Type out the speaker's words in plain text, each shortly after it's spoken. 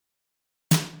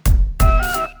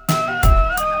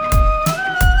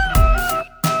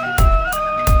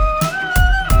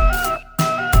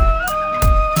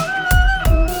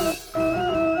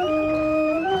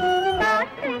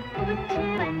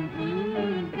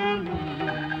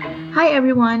Hi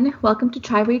everyone, welcome to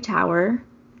Tri Tower.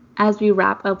 As we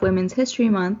wrap up Women's History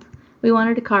Month, we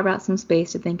wanted to carve out some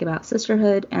space to think about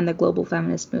sisterhood and the global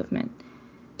feminist movement.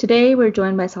 Today we're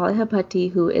joined by Saliha Patti,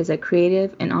 who is a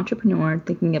creative and entrepreneur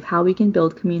thinking of how we can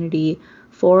build community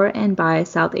for and by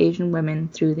South Asian women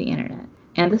through the internet.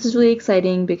 And this is really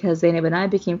exciting because Zainab and I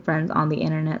became friends on the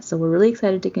internet, so we're really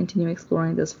excited to continue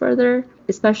exploring this further,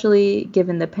 especially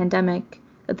given the pandemic.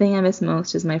 The thing I miss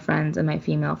most is my friends and my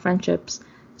female friendships.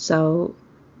 So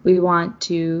we want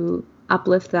to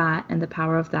uplift that and the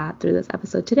power of that through this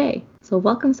episode today. So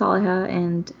welcome, Saliha,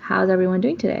 and how's everyone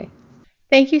doing today?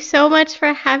 Thank you so much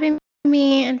for having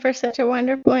me and for such a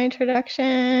wonderful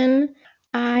introduction.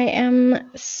 I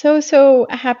am so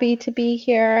happy to be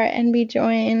here and be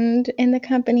joined in the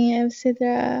company of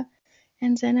Sidra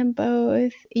and Zainab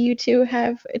both. You two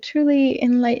have truly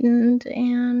enlightened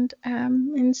and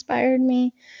inspired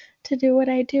me to do what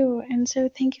I do. And so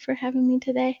thank you for having me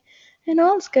today. And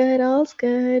all's good, all's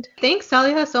good. Thanks,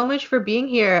 Saliha, so much for being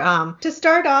here. To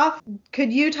start off,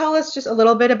 could you tell us just a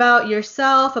little bit about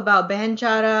yourself, about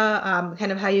Banjara,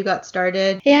 kind of how you got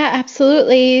started? Yeah,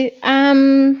 absolutely.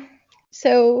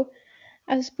 So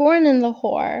I was born in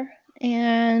Lahore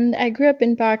and I grew up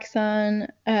in Pakistan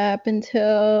up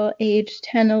until age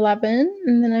 10, 11.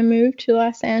 And then I moved to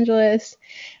Los Angeles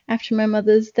after my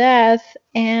mother's death.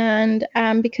 And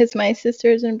because my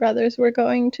sisters and brothers were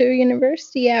going to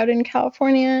university out in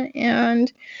California.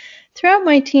 And throughout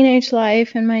my teenage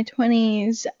life and my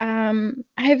 20s,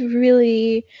 I've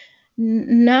really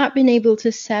not been able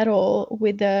to settle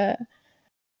with the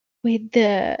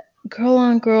girl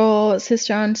on girl,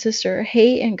 sister on sister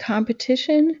hate and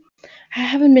competition. I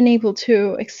haven't been able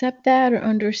to accept that or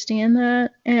understand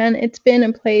that. And it's been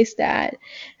a place that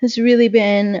has really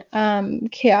been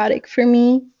chaotic for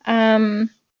me and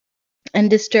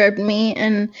disturbed me.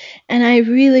 And I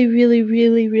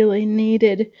really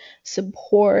needed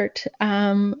support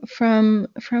from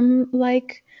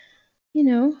like,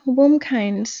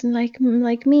 womankinds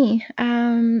like me.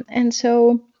 And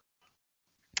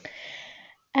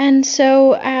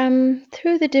so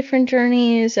through the different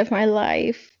journeys of my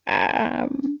life, I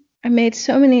made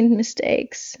so many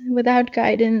mistakes without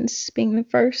guidance, being the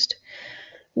first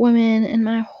woman in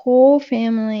my whole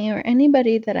family or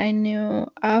anybody that I knew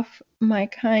of my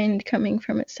kind coming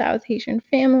from a South Asian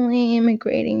family,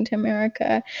 immigrating to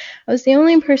America. I was the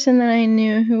only person that I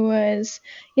knew who was,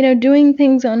 doing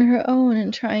things on her own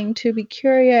and trying to be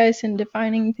curious and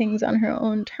defining things on her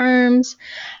own terms.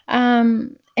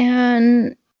 And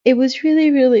it was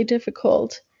really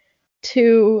difficult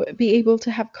to be able to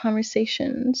have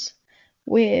conversations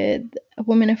with a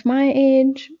woman of my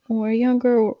age or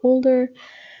younger or older.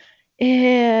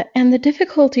 And the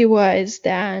difficulty was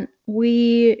that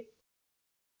a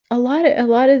lot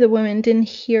of the women didn't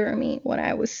hear me what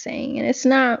I was saying. And it's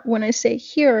not, when I say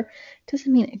hear, it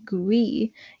doesn't mean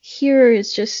agree. Hear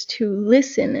is just to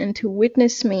listen and to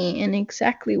witness me and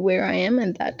exactly where I am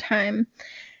at that time.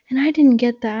 And I didn't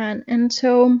get that. And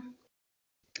so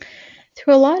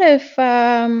through a lot of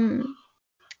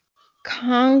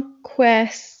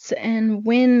conquests and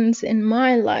wins in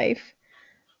my life,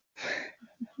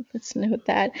 let's note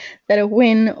that a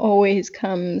win always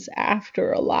comes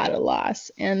after a lot of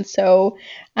loss. And so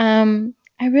I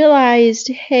realized,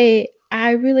 hey,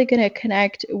 I really gonna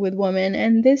connect with women.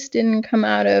 And this didn't come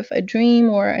out of a dream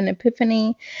or an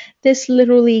epiphany. This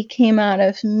literally came out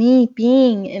of me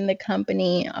being in the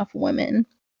company of women.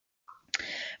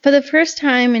 For the first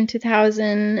time in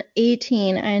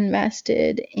 2018, I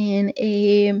invested in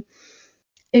a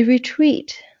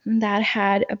retreat that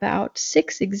had about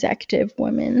 6 executive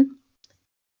women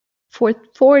for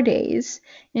 4 days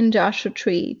in Joshua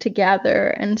Tree together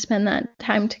and spend that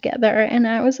time together. And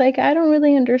I was like, I don't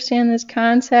really understand this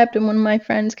concept. And one of my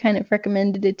friends kind of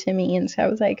recommended it to me. And so I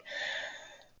was like,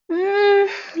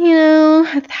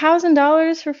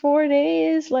 $1,000 for 4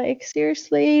 days? Like,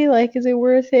 seriously? Like, is it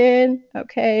worth it?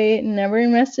 Okay, never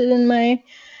invested in myself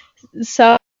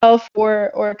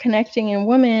or connecting in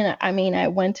women. I mean, I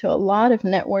went to a lot of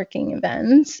networking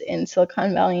events in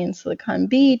Silicon Valley and Silicon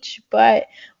Beach, but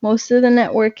most of the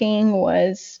networking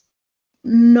was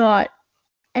not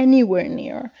anywhere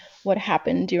near what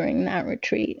happened during that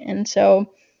retreat. And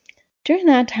so during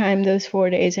that time, those 4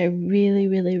 days, I really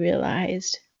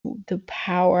realized the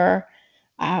power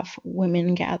of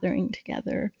women gathering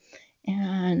together.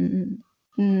 And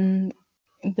the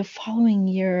following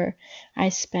year, I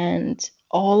spent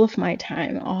all of my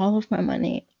time, all of my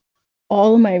money,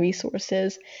 all of my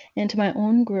resources into my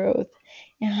own growth.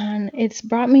 And it's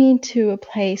brought me to a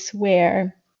place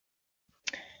where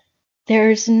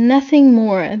there's nothing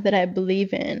more that I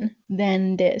believe in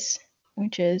than this,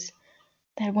 which is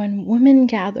that when women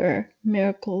gather,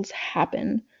 miracles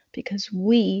happen because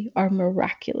we are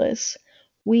miraculous.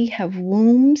 We have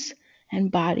wombs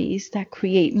and bodies that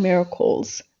create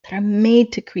miracles, that are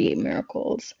made to create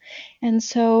miracles. And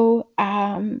so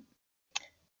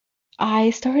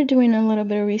I started doing a little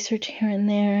bit of research here and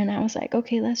there, and I was like,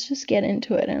 okay, let's just get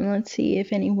into it and let's see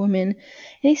if any woman,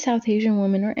 any South Asian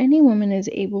woman, or any woman is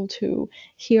able to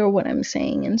hear what I'm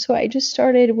saying. And so I just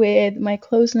started with my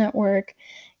closed network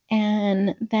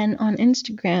and then on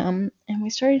Instagram, and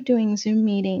we started doing Zoom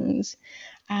meetings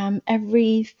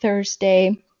every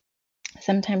Thursday,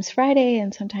 sometimes Friday,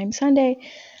 and sometimes Sunday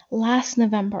last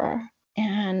November.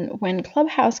 And when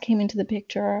Clubhouse came into the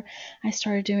picture, I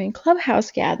started doing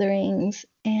Clubhouse gatherings,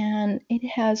 and it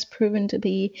has proven to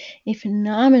be a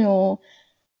phenomenally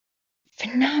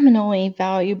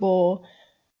valuable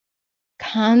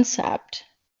concept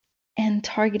and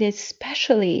targeted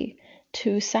especially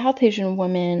to South Asian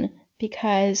women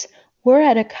because we're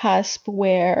at a cusp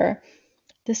where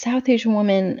the South Asian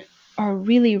women are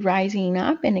really rising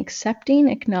up and accepting,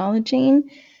 acknowledging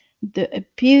the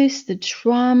abuse, the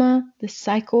trauma, the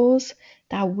cycles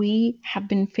that we have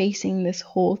been facing this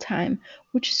whole time.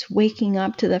 We're just waking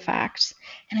up to the facts.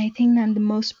 And I think that the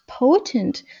most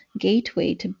potent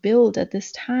gateway to build at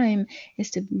this time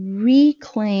is to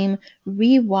reclaim,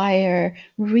 rewire,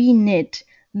 reknit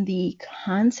the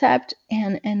concept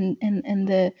and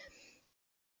the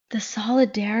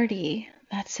solidarity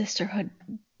that sisterhood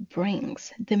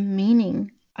brings, the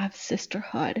meaning of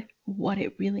sisterhood, what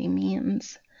it really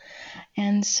means.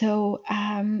 And so,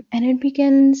 and it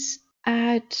begins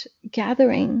at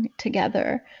gathering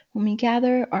together. When we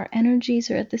gather, our energies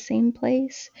are at the same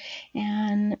place.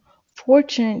 And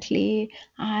fortunately,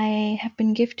 I have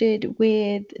been gifted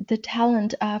with the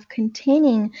talent of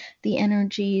containing the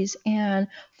energies and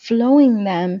flowing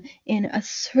them in a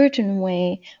certain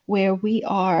way where we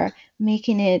are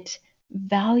making it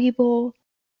valuable,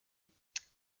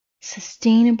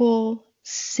 sustainable,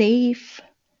 safe,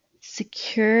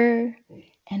 secure,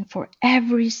 and for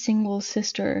every single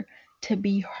sister to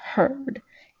be heard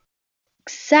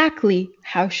exactly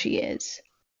how she is,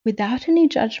 without any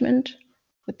judgment,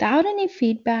 without any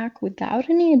feedback, without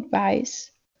any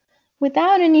advice,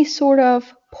 without any sort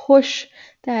of push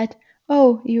that,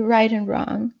 oh, you're right and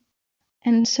wrong.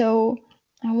 And so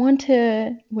I want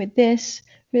to, with this,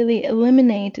 really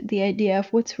eliminate the idea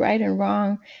of what's right and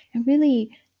wrong and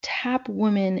really tap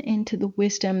women into the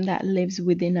wisdom that lives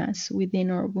within us, within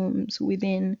our wombs,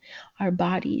 within our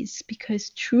bodies,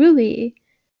 because truly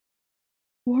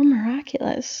we're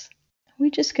miraculous.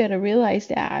 We just got to realize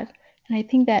that. And I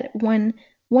think that when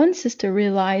one sister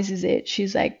realizes it,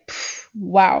 she's like,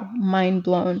 wow, mind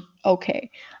blown.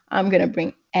 Okay, I'm going to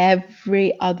bring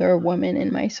every other woman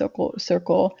in my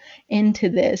circle into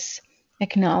this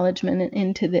acknowledgement and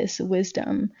into this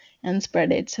wisdom and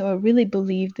spread it. So I really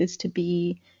believe this to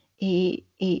be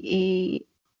a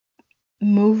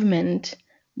movement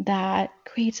that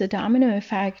creates a domino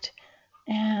effect.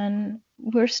 And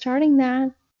we're starting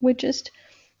that with just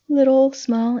little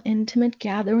small intimate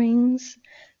gatherings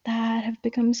that have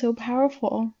become so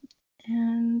powerful.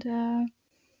 And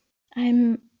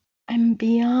I'm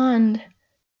beyond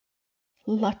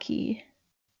lucky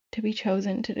to be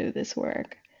chosen to do this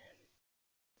work.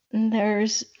 And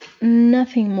there's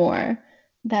nothing more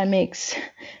that makes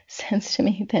sense to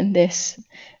me than this.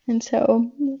 And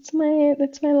so that's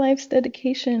my life's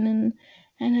dedication.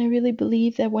 And I really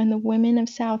believe that when the women of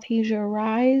South Asia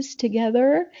rise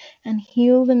together and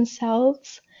heal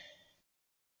themselves,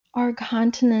 our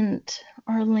continent,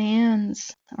 our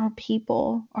lands, our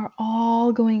people are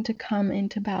all going to come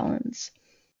into balance.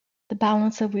 The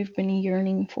balance that we've been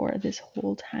yearning for this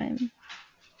whole time.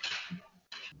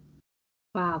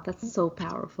 Wow, that's so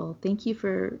powerful. Thank you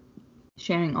for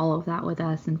sharing all of that with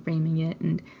us and framing it.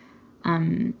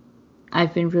 And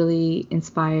I've been really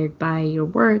inspired by your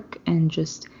work and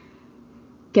just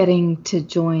getting to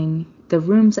join the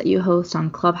rooms that you host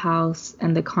on Clubhouse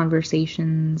and the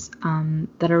conversations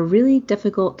that are really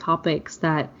difficult topics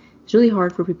that it's really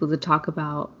hard for people to talk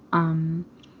about. And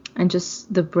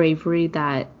just the bravery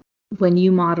that when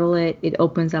you model it, it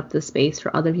opens up the space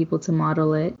for other people to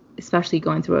model it, especially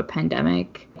going through a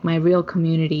pandemic. My real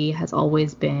community has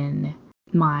always been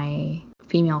my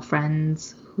female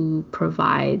friends who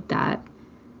provide that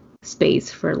space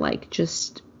for like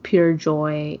just pure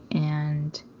joy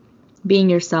and being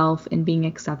yourself and being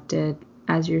accepted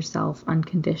as yourself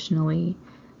unconditionally.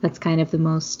 That's kind of the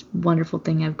most wonderful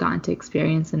thing I've gotten to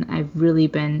experience, and I've really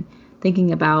been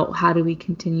thinking about how do we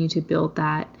continue to build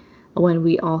that when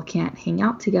we all can't hang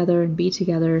out together and be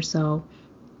together. So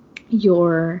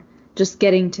your just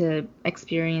getting to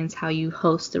experience how you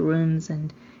host the rooms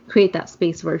and create that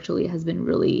space virtually has been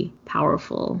really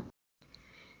powerful.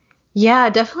 Yeah,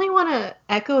 definitely want to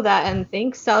echo that, and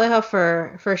thanks,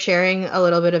 Saliha, for sharing a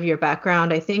little bit of your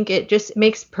background. I think it just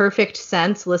makes perfect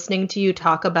sense listening to you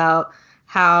talk about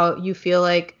how you feel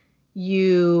like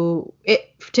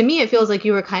to me it feels like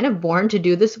you were kind of born to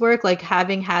do this work. Like,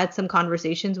 having had some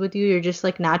conversations with you, you're just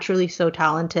like naturally so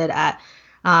talented at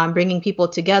bringing people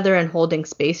together and holding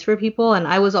space for people. And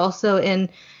I was also in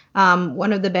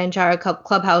one of the Banjara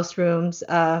Clubhouse rooms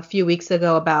a few weeks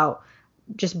ago about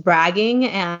just bragging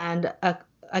and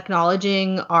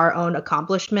acknowledging our own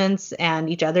accomplishments and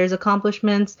each other's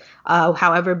accomplishments,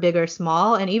 however big or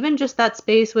small. And even just that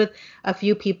space with a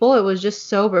few people, it was just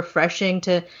so refreshing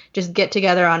to just get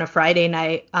together on a Friday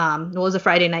night. It was a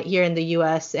Friday night here in the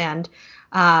US, and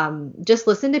just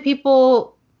listen to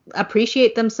people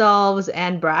appreciate themselves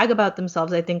and brag about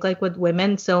themselves. I think, like, with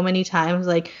women, so many times,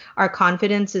 like, our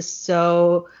confidence is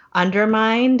so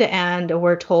undermined, and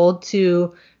we're told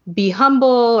to be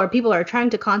humble, or people are trying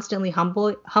to constantly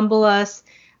humble us,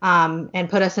 and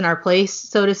put us in our place,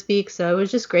 so to speak. So it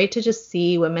was just great to just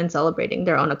see women celebrating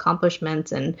their own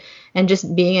accomplishments and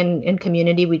just being in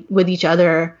community with each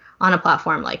other on a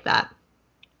platform like that.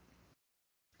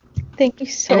 Thank you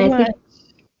so much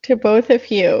to both of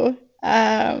you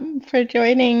for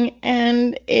joining,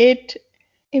 and it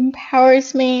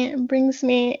empowers me and brings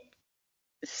me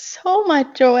so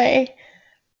much joy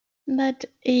that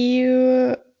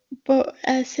you,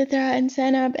 Sidra and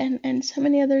Zainab, and so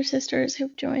many other sisters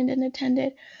who've joined and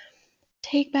attended,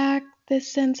 take back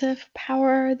this sense of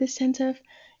power, this sense of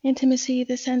intimacy,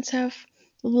 this sense of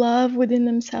love within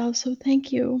themselves. So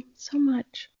thank you so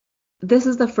much. This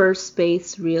is the first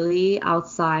space really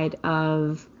outside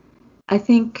of, I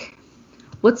think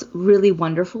what's really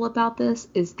wonderful about this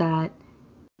is that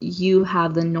you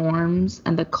have the norms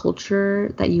and the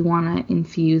culture that you want to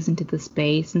infuse into the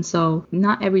space. And so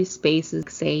not every space is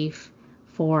safe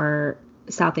for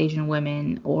South Asian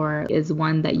women, or is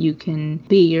one that you can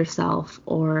be yourself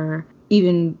or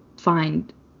even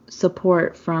find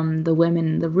support from the women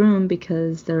in the room,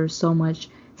 because there's so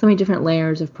many different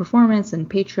layers of performance and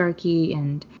patriarchy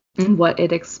and what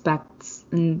it expects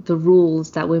and the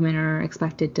rules that women are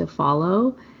expected to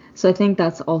follow. So I think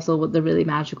that's also what the really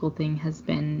magical thing has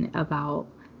been about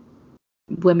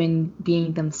women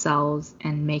being themselves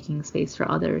and making space for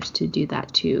others to do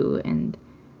that too. And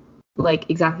like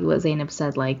exactly what Zainab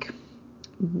said, like,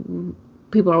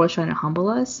 people are always trying to humble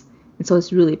us. And so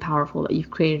it's really powerful that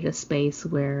you've created a space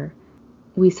where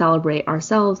we celebrate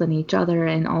ourselves and each other,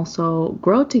 and also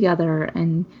grow together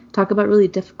and talk about really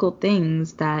difficult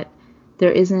things that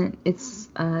it's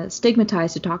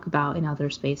stigmatized to talk about in other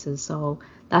spaces. So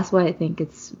that's why I think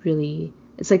it's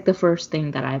like the first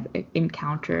thing that I've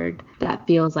encountered that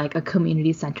feels like a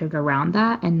community centered around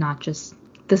that, and not just,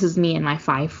 this is me and my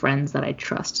 5 friends that I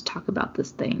trust to talk about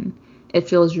this thing. It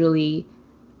feels really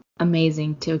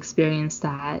amazing to experience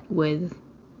that with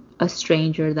a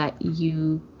stranger that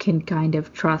you can kind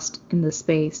of trust in the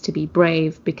space to be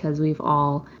brave, because we've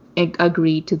all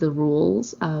agreed to the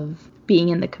rules of being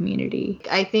in the community.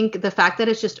 I think the fact that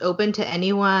it's just open to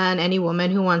anyone, any woman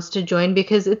who wants to join,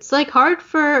 because it's like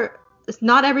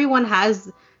not everyone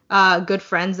has good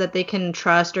friends that they can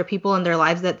trust, or people in their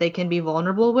lives that they can be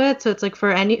vulnerable with. So it's like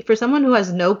for someone who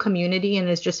has no community and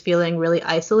is just feeling really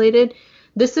isolated,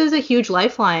 this is a huge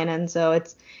lifeline. And so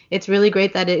it's really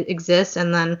great that it exists.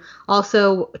 And then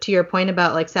also, to your point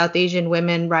about like South Asian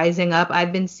women rising up,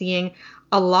 I've been seeing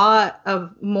a lot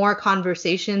of more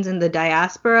conversations in the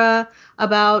diaspora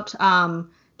about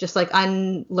just like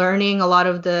unlearning a lot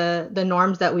of the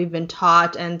norms that we've been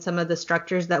taught, and some of the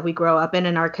structures that we grow up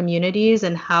in our communities,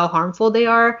 and how harmful they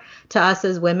are to us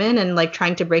as women, and like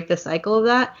trying to break the cycle of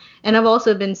that. And I've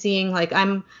also been seeing, like,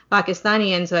 I'm Pakistani,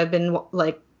 and so I've been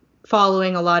like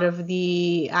following a lot of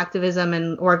the activism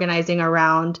and organizing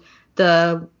around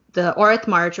the Aurat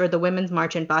March, or the Women's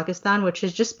March in Pakistan, which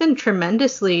has just been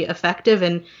tremendously effective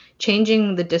in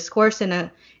changing the discourse in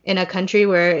a country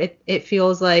where it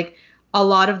feels like a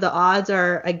lot of the odds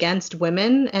are against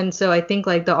women. And so I think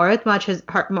like the Aurat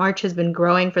March has been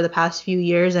growing for the past few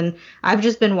years, and I've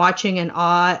just been watching in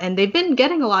awe, and they've been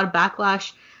getting a lot of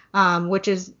backlash, which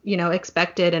is,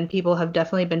 expected, and people have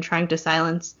definitely been trying to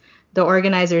silence the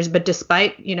organizers. But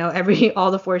despite,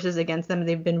 all the forces against them,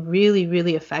 they've been really,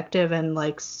 really effective, and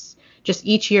like just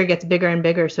each year gets bigger and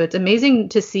bigger. So it's amazing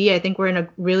to see. I think we're in a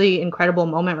really incredible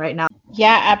moment right now.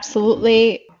 Yeah,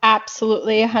 absolutely.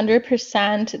 Absolutely.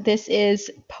 100%. This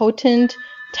is potent,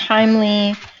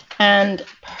 timely, and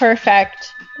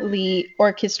perfectly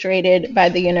orchestrated by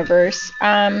the universe.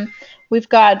 We've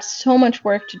got so much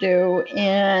work to do,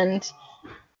 and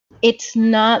it's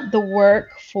not the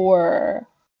work for,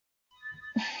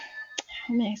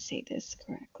 how may I say this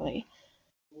correctly?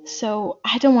 So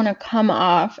I don't want to come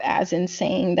off as in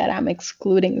saying that I'm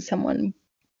excluding someone.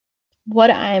 What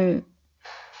I'm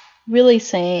really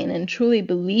saying and truly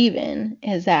believe in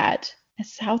is that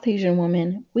as South Asian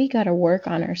women, we got to work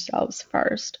on ourselves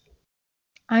first.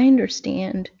 I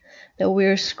understand that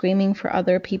we're screaming for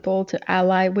other people to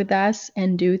ally with us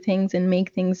and do things and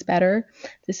make things better.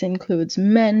 This includes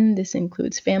men, this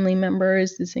includes family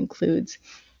members, this includes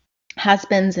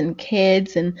husbands and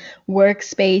kids and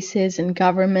workspaces and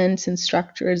governments and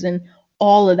structures and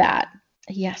all of that.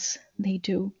 Yes, they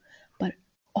do. But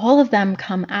all of them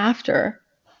come after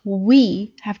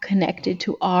we have connected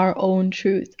to our own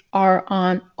truth, our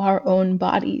own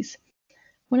bodies.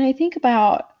 When I think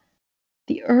about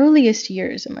the earliest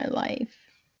years of my life,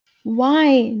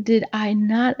 why did I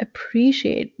not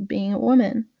appreciate being a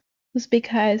woman? It was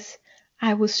because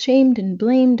I was shamed and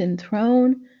blamed and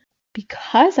thrown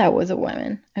because I was a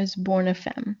woman. I was born a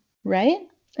femme, right?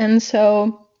 And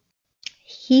so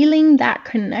healing that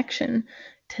connection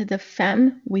to the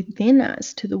femme within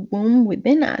us, to the womb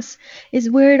within us, is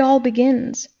where it all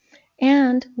begins.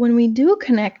 And when we do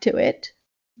connect to it,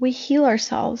 we heal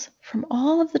ourselves from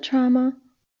all of the trauma,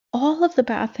 all of the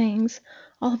bad things,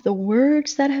 all of the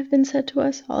words that have been said to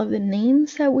us, all of the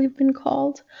names that we've been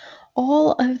called,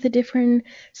 all of the different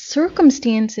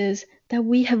circumstances that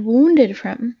we have wounded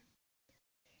from.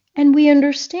 And we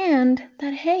understand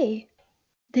that, hey,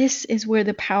 this is where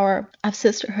the power of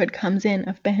sisterhood comes in,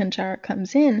 of Bahanchara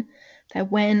comes in,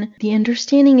 that when the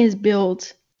understanding is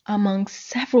built among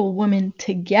several women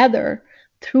together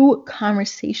through a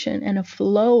conversation and a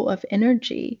flow of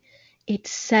energy, it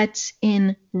sets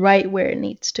in right where it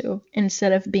needs to,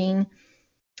 instead of being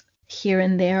here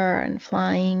and there and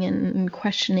flying and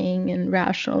questioning and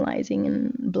rationalizing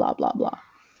and blah, blah, blah.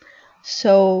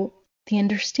 So the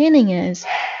understanding is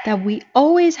that we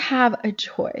always have a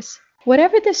choice.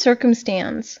 Whatever the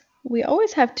circumstance, we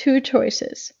always have two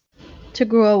choices: to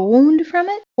grow a wound from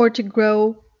it or to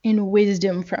grow in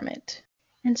wisdom from it.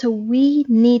 And so we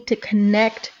need to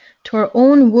connect to our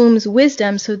own womb's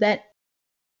wisdom so that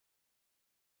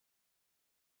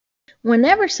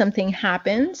whenever something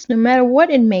happens, no matter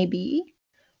what it may be,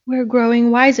 we're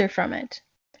growing wiser from it.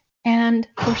 And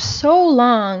for so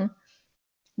long,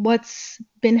 what's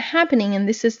been happening, and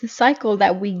this is the cycle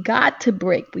that we got to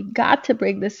break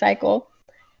this cycle,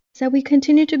 is that we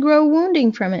continue to grow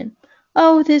wounding from it.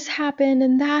 Oh, this happened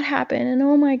and that happened, and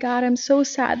oh my God, I'm so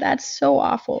sad, that's so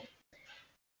awful.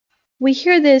 We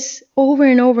hear this over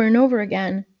and over and over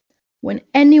again when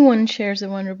anyone shares a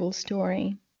vulnerable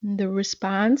story. The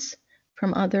response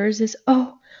from others is,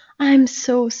 oh, I'm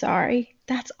so sorry,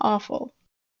 that's awful.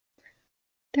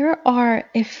 There are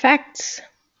effects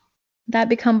that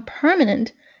become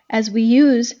permanent as we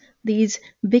use these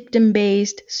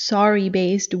victim-based,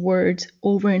 sorry-based words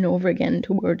over and over again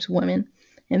towards women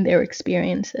and their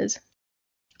experiences.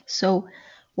 So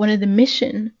one of the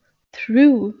mission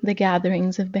through the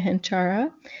gatherings of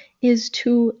Bahanchara is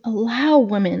to allow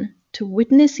women to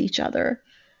witness each other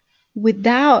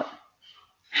without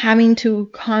having to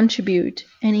contribute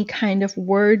any kind of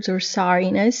words or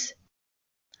sorriness.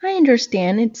 I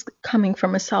understand it's coming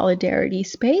from a solidarity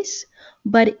space,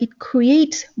 but it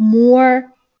creates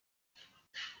more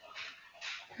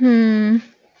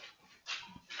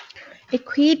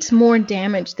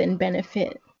damage than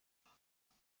benefit.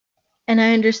 And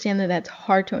I understand that that's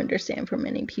hard to understand for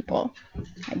many people.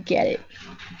 I get it.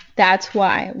 That's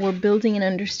why we're building an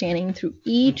understanding through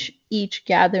each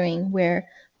gathering, where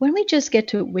when we just get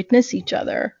to witness each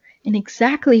other in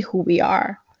exactly who we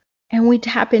are, and we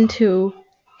tap into,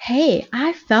 hey,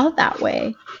 I felt that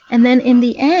way. And then in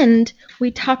the end, we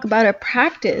talk about a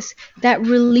practice that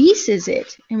releases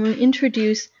it, and we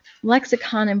introduce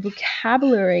lexicon and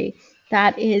vocabulary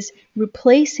that is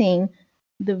replacing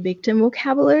the victim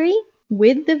vocabulary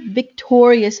with the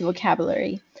victorious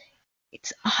vocabulary.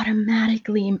 It's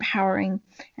automatically empowering.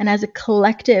 And as a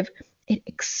collective, it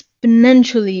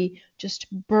exponentially just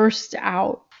bursts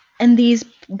out. And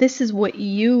this is what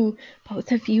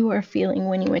both of you are feeling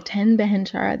when you attend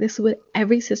Bahanchara. This is what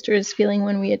every sister is feeling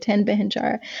when we attend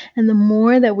Bahanchara. And the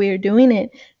more that we are doing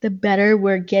it, the better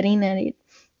we're getting at it.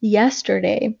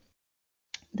 Yesterday,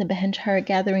 the Bahanchara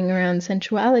gathering around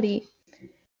sensuality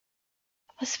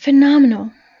was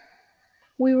phenomenal.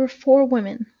 We were 4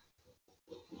 women.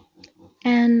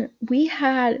 And we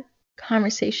had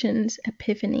conversations,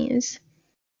 epiphanies,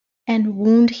 and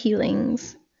wound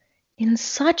healings in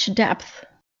such depth.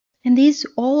 And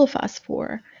all of us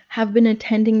 4, have been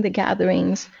attending the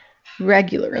gatherings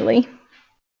regularly.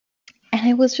 And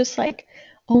it was just like,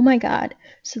 oh my God.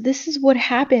 So this is what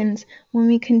happens when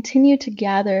we continue to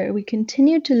gather, we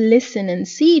continue to listen and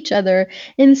see each other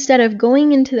instead of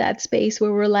going into that space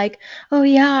where we're like, oh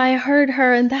yeah, I heard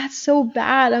her and that's so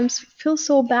bad. I feel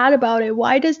so bad about it.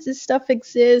 Why does this stuff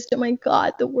exist? Oh my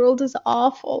God, the world is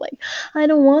awful. Like, I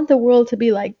don't want the world to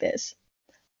be like this.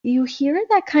 You hear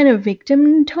that kind of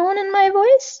victim tone in my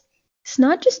voice? It's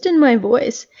not just in my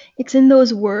voice. It's in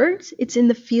those words. It's in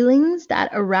the feelings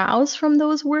that arouse from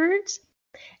those words.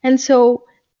 And so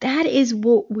that is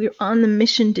what we're on the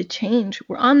mission to change.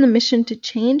 We're on the mission to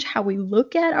change how we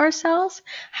look at ourselves,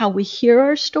 how we hear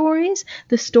our stories,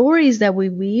 the stories that we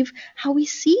weave, how we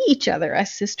see each other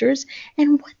as sisters,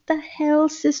 and what the hell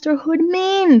sisterhood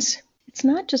means. It's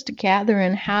not just to gather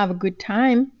and have a good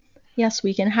time. Yes,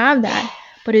 we can have that,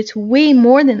 but it's way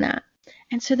more than that.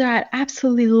 And so I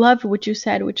absolutely loved what you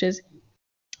said, which is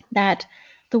that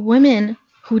the women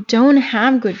who don't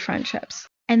have good friendships,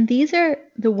 and these are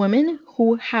the women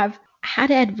who have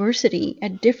had adversity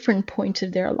at different points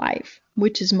of their life,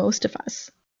 which is most of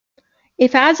us.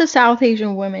 If as a South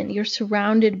Asian woman, you're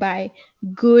surrounded by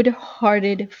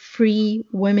good-hearted, free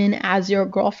women as your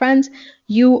girlfriends,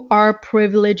 you are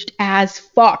privileged as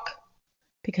fuck.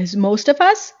 Because most of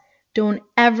us don't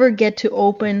ever get to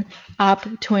open up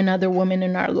to another woman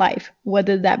in our life,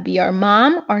 whether that be our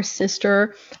mom, our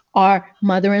sister, our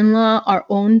mother-in-law, our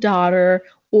own daughter,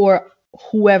 or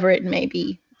whoever it may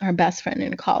be, our best friend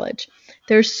in college.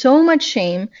 There's so much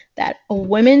shame that a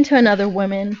woman to another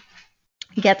woman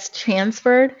gets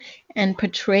transferred and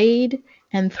portrayed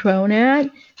and thrown at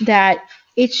that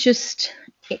it's just,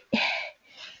 it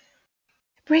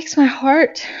breaks my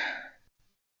heart.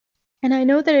 And I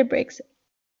know that it breaks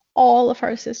all of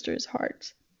our sisters'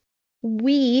 hearts.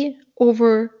 We,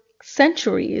 over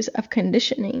centuries of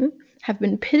conditioning, have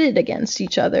been pitted against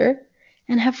each other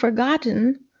and have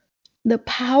forgotten the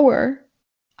power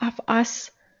of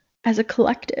us as a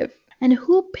collective. And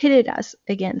who pitted us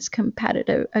to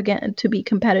be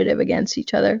competitive against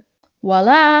each other?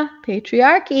 Voila,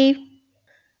 patriarchy.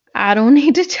 I don't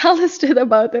need to tell this to the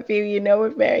both of you. You know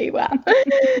it very well.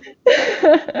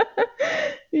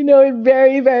 You know it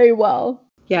very, very well.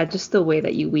 Yeah, just the way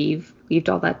that you weaved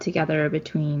all that together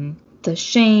between the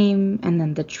shame and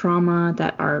then the trauma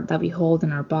that we hold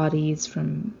in our bodies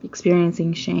from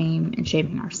experiencing shame and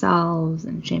shaming ourselves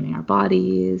and shaming our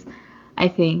bodies. I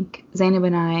think Zainab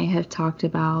and I have talked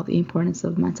about the importance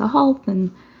of mental health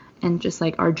and just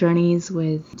like our journeys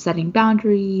with setting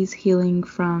boundaries, healing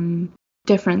from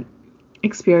different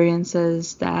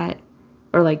experiences that,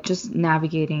 or like just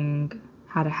navigating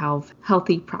how to have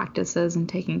healthy practices and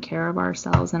taking care of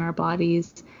ourselves and our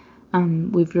bodies.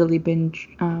 We've really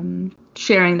been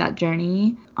sharing that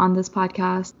journey on this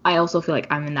podcast. I also feel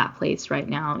like I'm in that place right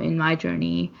now in my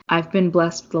journey. I've been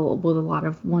blessed with a lot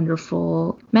of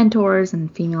wonderful mentors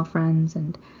and female friends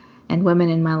and women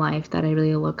in my life that I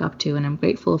really look up to, and I'm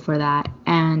grateful for that.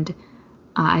 And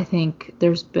I think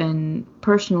there's been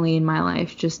personally in my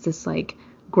life just this like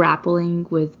grappling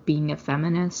with being a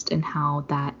feminist and how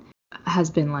that has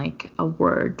been like a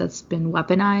word that's been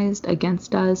weaponized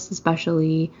against us,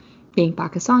 especially being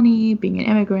Pakistani, being an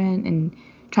immigrant, and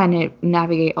trying to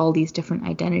navigate all these different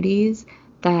identities,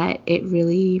 that it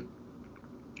really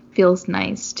feels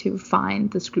nice to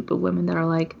find this group of women that are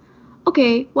like,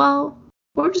 okay, well,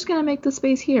 we're just going to make the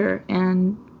space here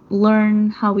and learn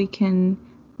how we can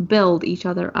build each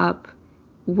other up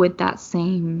with that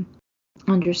same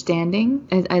understanding.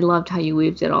 I loved how you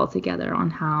weaved it all together on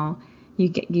how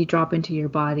you drop into your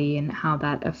body and how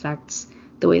that affects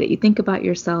the way that you think about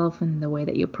yourself and the way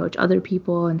that you approach other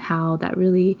people, and how that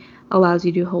really allows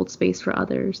you to hold space for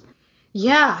others.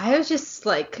 Yeah, I was just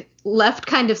like left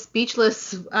kind of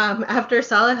speechless after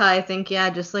Saliha. I think,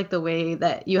 yeah, just like the way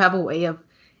that you have a way of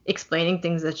explaining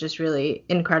things that's just really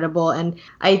incredible. And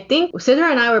I think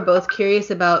Sidra and I were both curious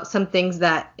about some things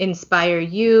that inspire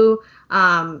you,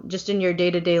 just in your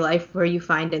day-to-day life where you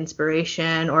find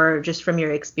inspiration, or just from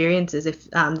your experiences, if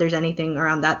there's anything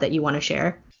around that you want to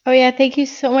share. Oh yeah, thank you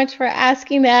so much for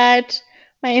asking that.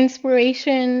 My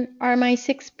inspiration are my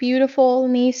 6 beautiful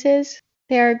nieces.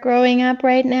 They are growing up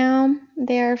right now.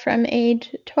 They are from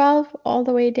age 12 all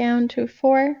the way down to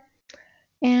 4.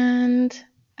 And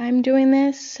I'm doing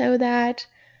this so that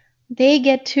they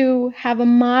get to have a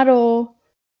model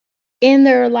in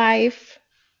their life.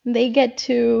 They get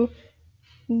to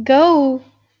go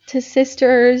to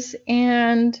sisters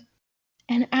and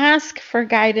ask for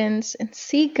guidance and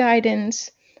seek guidance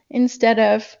instead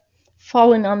of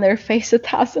falling on their face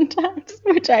 1,000 times,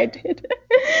 which I did.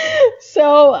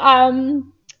 So,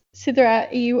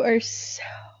 Sidra, you are so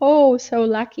so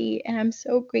lucky, and I'm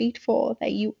so grateful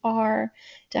that you are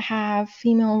to have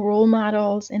female role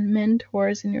models and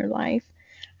mentors in your life.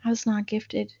 I was not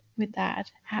gifted with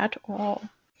that at all.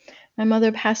 My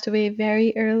mother passed away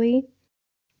very early.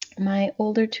 My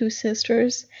older two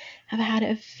sisters have had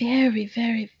a very,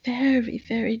 very, very,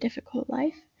 very difficult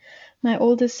life. My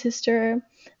oldest sister,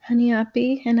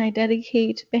 Haniapi, and I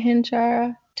dedicate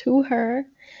Behenjara to her.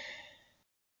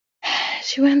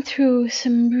 She went through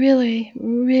some really,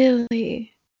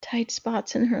 really tight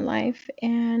spots in her life,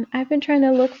 and I've been trying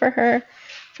to look for her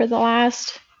for the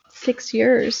last 6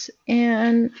 years.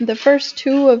 And the first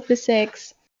 2 of the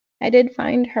 6, I did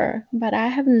find her, but I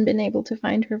haven't been able to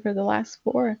find her for the last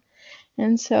 4.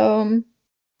 And so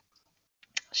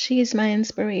she's my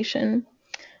inspiration.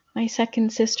 My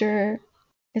second sister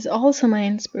is also my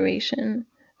inspiration,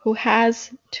 who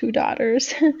has 2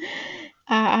 daughters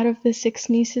out of the 6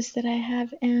 nieces that I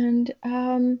have. And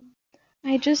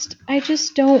I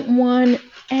just don't want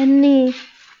any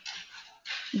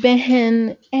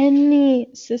behen, any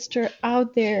sister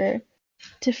out there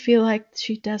to feel like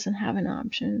she doesn't have an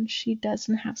option. She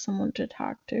doesn't have someone to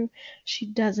talk to. She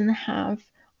doesn't have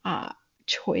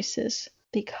choices.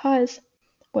 Because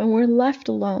when we're left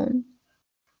alone,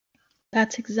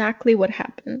 that's exactly what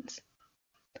happens.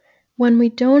 When we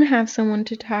don't have someone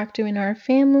to talk to in our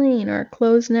family, in our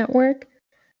close network,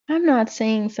 I'm not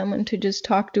saying someone to just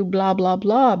talk to blah, blah,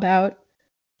 blah about,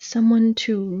 someone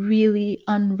to really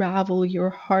unravel your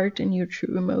heart and your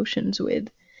true emotions with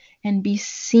and be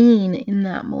seen in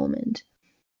that moment.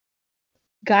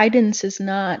 Guidance is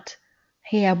not,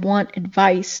 hey, I want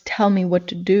advice, tell me what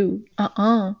to do.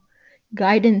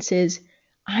 Guidance is,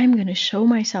 I'm going to show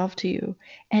myself to you.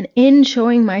 And in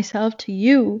showing myself to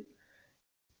you,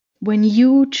 when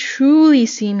you truly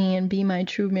see me and be my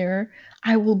true mirror,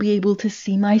 I will be able to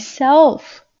see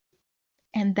myself.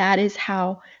 And that is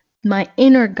how my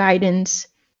inner guidance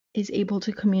is able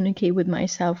to communicate with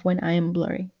myself when I am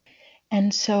blurry.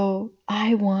 And so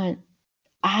I want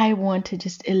to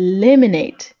just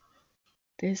eliminate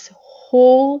this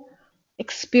whole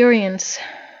experience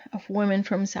of women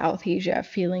from South Asia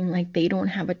feeling like they don't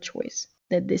have a choice,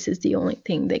 that this is the only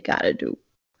thing they gotta do.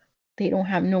 They don't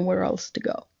have nowhere else to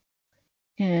go.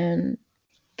 And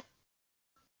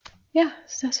yeah,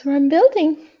 so that's what I'm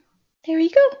building. There you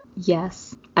go.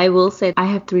 Yes. I will say I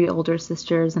have 3 older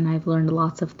sisters and I've learned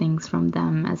lots of things from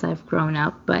them as I've grown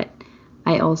up, but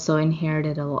I also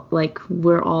inherited a lot. Like,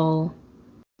 we're all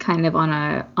kind of on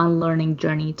a unlearning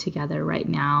journey together right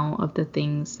now of the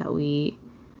things that we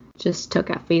just took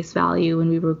at face value when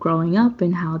we were growing up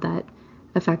and how that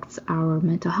affects our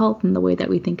mental health and the way that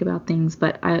we think about things.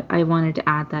 But I wanted to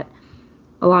add that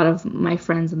a lot of my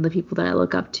friends and the people that I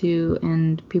look up to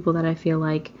and people that I feel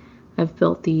like I've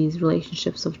built these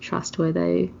relationships of trust with,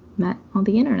 I met on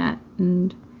the internet.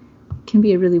 And it can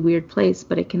be a really weird place,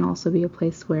 but it can also be a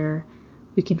place where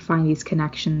we can find these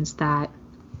connections that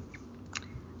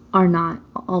are not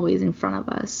always in front of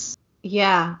us.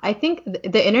 Yeah, I think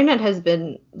the internet has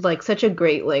been like such a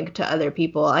great link to other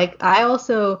people. I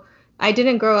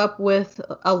didn't grow up with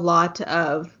a lot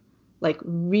of like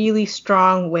really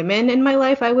strong women in my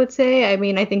life, I would say. I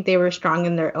mean, I think they were strong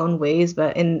in their own ways,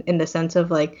 but in the sense of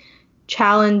like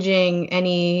challenging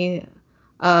any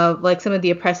of like some of the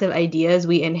oppressive ideas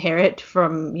we inherit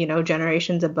from,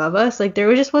 generations above us. Like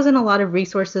there just wasn't a lot of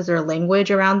resources or language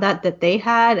around that they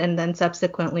had, and then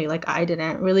subsequently like I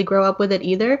didn't really grow up with it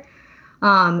either.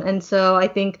 And so I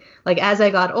think like as I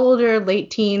got older,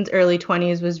 late teens, early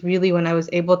 20s was really when I was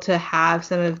able to have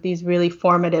some of these really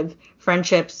formative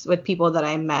friendships with people that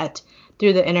I met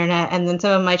through the internet. And then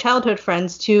some of my childhood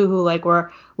friends too, who like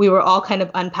we were all kind of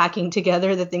unpacking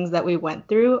together the things that we went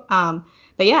through.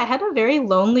 But yeah, I had a very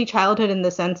lonely childhood in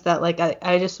the sense that like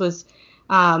I just was,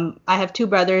 I have 2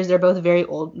 brothers. They're both very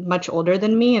old, much older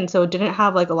than me. And so didn't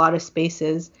have like a lot of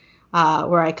spaces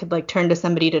where I could like turn to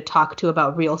somebody to talk to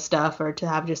about real stuff or to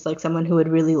have just like someone who would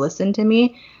really listen to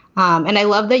me. And I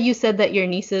love that you said that your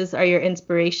nieces are your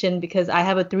inspiration, because I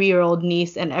have a 3-year-old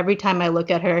niece, and every time I look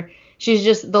at her, she's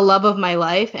just the love of my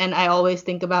life. And I always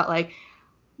think about like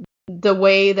the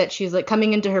way that she's like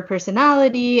coming into her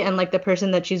personality and like the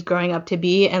person that she's growing up to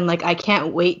be. And like I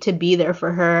can't wait to be there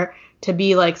for her, to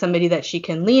be like somebody that she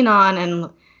can lean on and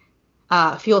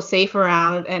feel safe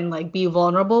around and like be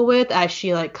vulnerable with as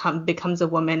she like becomes a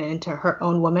woman into her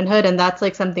own womanhood. And that's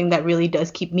like something that really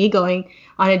does keep me going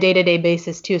on a day-to-day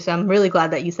basis too. So I'm really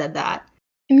glad that you said that.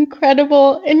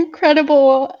 Incredible.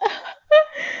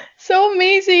 so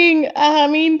amazing. I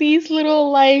mean, these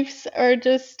little lives are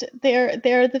just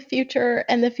they're the future,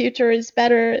 and the future is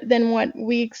better than what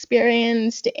we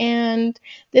experienced, and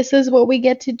this is what we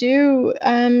get to do.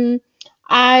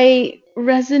 I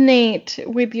resonate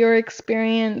with your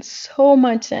experience so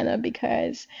much, Anna,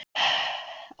 because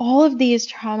all of these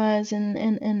traumas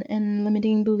and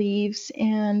limiting beliefs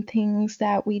and things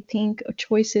that we think,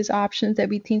 choices, options that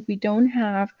we think we don't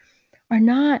have, are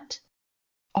not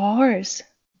ours.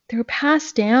 They're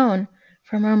passed down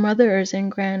from our mothers and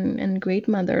great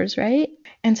mothers, right?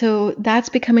 And so that's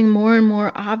becoming more and more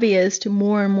obvious to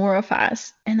more and more of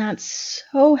us. And that's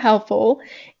so helpful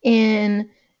in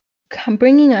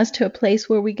bringing us to a place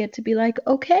where we get to be like,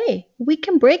 okay, we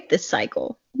can break this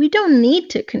cycle. We don't need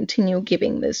to continue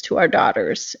giving this to our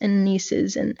daughters and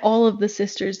nieces and all of the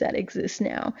sisters that exist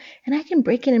now. And I can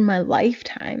break it in my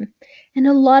lifetime. And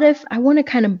I want to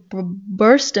kind of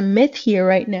burst a myth here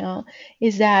right now,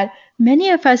 is that many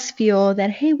of us feel that,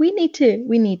 hey, we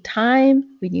need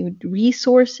time, we need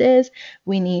resources,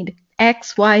 we need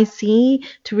X, Y, Z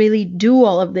to really do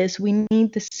all of this. We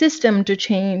need the system to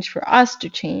change for us to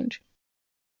change.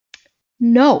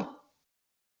 No.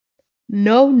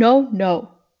 No, no,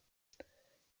 no.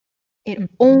 It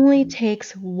only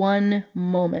takes one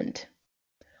moment.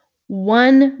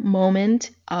 One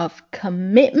moment of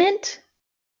commitment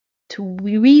to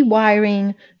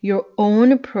rewiring your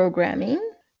own programming,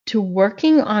 to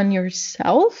working on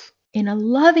yourself in a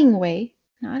loving way,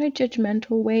 not a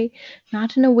judgmental way,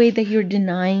 not in a way that you're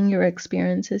denying your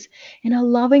experiences, in a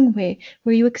loving way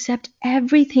where you accept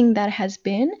everything that has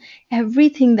been,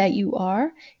 everything that you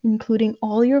are, including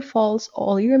all your faults,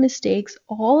 all your mistakes,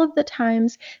 all of the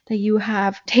times that you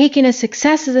have taken a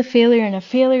success as a failure and a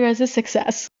failure as a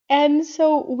success. And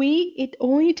so it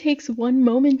only takes one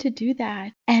moment to do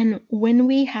that. And when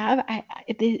we have,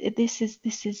 this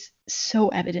is so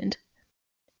evident.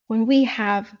 When we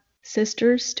have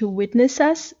sisters to witness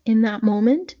us in that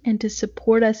moment and to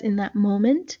support us in that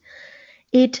moment,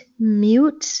 it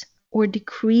mutes or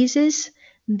decreases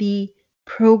the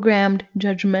programmed,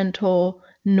 judgmental,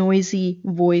 noisy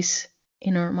voice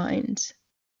in our minds.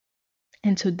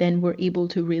 And so then we're able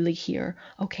to really hear,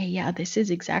 okay, yeah, this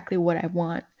is exactly what I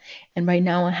want. And right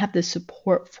now I have the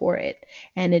support for it.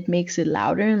 And it makes it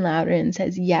louder and louder and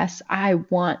says, yes, I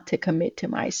want to commit to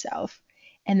myself.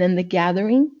 And then the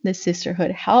gathering, the sisterhood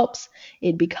helps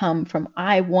it become from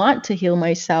I want to heal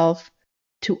myself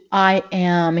to I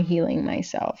am healing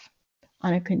myself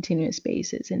on a continuous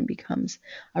basis, and becomes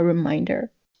a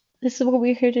reminder. This is what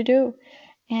we're here to do.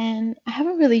 And I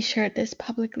haven't really shared this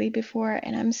publicly before,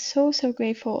 and I'm so, so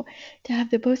grateful to have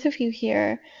the both of you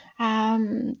here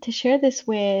to share this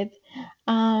with.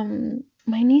 My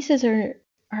nieces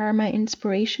are my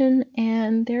inspiration,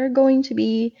 and they're going to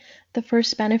be the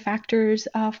first benefactors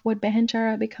of what Behen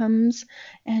Chara becomes,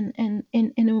 and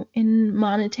in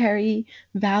monetary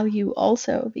value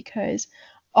also, because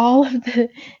all of the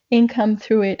income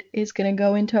through it is going to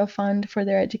go into a fund for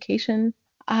their education.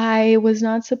 I was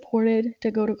not supported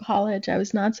to go to college. I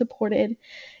was not supported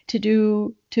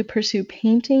to pursue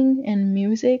painting and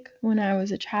music when I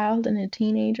was a child and a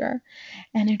teenager.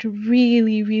 And it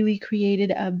really, really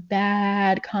created a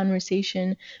bad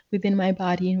conversation within my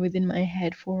body and within my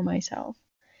head for myself.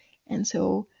 And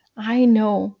so I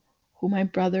know who my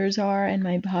brothers are and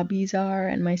my hobbies are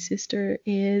and my sister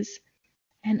is.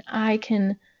 And I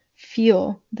can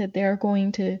feel that they're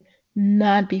going to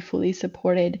not be fully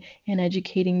supported in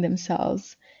educating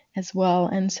themselves as well.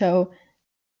 And so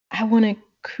I want to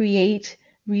create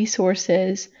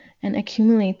resources and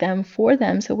accumulate them for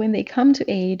them, so when they come to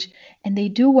age and they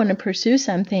do want to pursue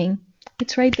something,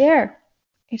 it's right there.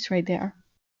 It's right there.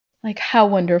 Like, how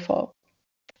wonderful.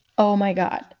 Oh my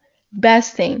God.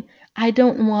 Best thing. I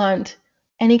don't want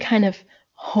any kind of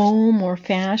home or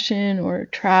fashion or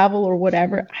travel or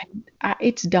whatever.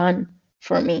 It's done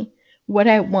for me. What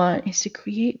I want is to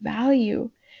create value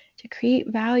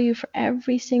for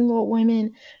every single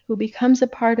woman who becomes a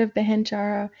part of Behen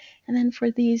Chara, and then for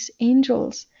these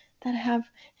angels that have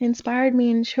inspired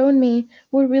me and shown me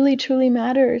what really truly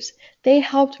matters. They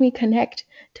helped me connect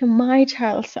to my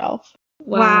child self.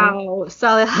 Wow,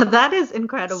 Saliha, that is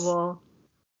incredible.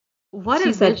 What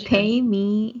she said, pay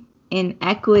me in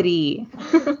equity.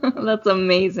 That's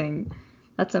amazing.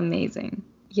 That's amazing.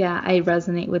 Yeah, I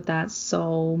resonate with that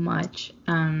so much.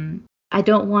 I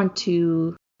don't want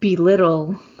to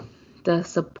belittle the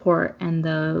support and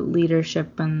the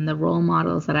leadership and the role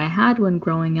models that I had when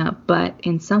growing up, but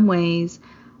in some ways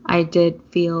I did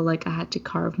feel like I had to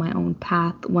carve my own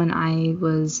path when I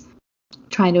was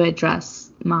trying to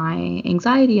address my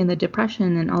anxiety and the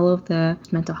depression and all of the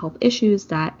mental health issues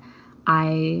that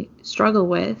I struggle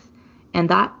with. And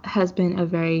that has been a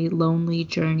very lonely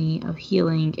journey of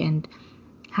healing, and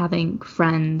having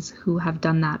friends who have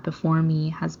done that before me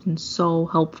has been so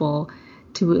helpful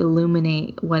to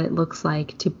illuminate what it looks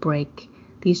like to break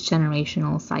these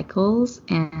generational cycles.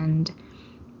 And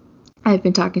I've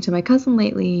been talking to my cousin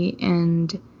lately,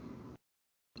 and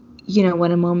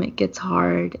when a moment gets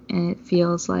hard and it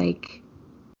feels like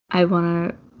I want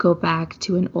to go back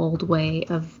to an old way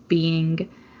of being,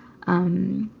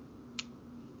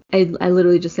 I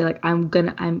literally just say, like, I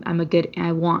am a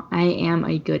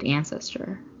good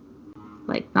ancestor.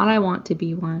 Like, not I want to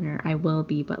be one or I will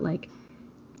be, but like,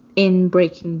 in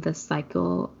breaking the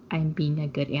cycle, I'm being a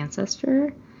good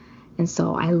ancestor. And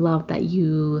so I love that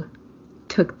you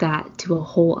took that to a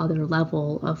whole other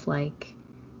level of like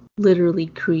literally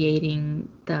creating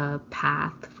the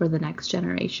path for the next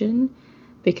generation.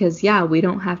 Because we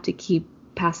don't have to keep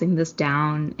passing this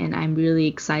down, and I'm really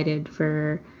excited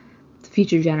for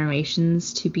future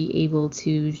generations to be able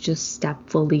to just step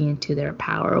fully into their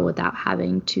power without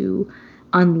having to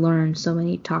unlearn so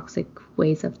many toxic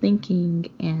ways of thinking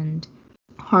and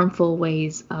harmful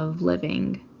ways of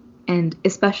living. And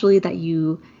especially that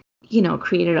you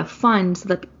created a fund so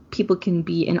that people can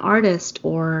be an artist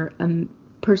or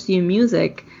pursue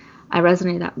music. I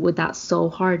resonate with that so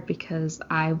hard because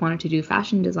I wanted to do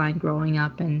fashion design growing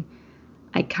up, and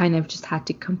I kind of just had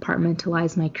to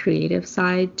compartmentalize my creative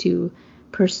side to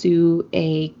pursue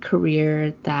a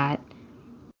career that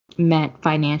meant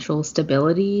financial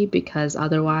stability, because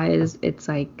otherwise it's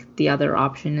like the other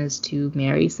option is to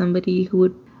marry somebody who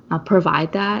would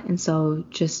provide that. And so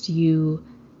just you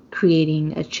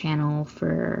creating a channel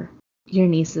for your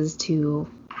nieces to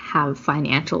have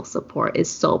financial support is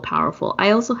so powerful.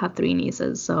 I also have 3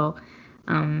 nieces, so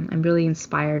I'm really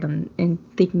inspired in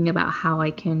thinking about how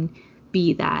I can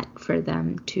be that for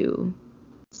them too.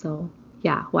 So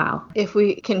yeah, wow. If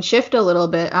we can shift a little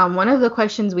bit, one of the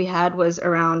questions we had was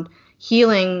around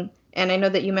healing, and I know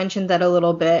that you mentioned that a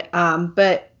little bit,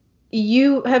 but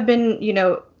you have been,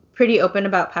 pretty open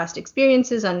about past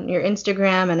experiences on your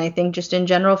Instagram, and I think just in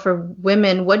general for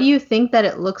women, what do you think that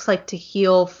it looks like to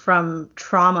heal from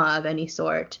trauma of any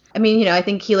sort? I mean, I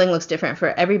think healing looks different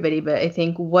for everybody, but I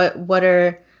think what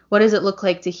does it look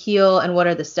like to heal, and what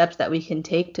are the steps that we can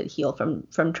take to heal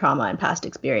from trauma and past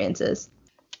experiences?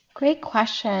 Great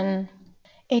question.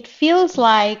 It feels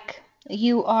like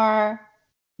you are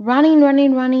running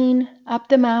up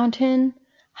the mountain,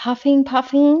 huffing,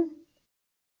 puffing.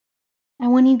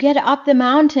 And when you get up the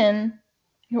mountain,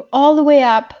 you're all the way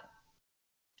up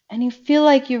and you feel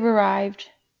like you've arrived.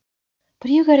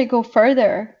 But you gotta go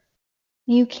further.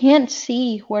 You can't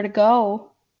see where to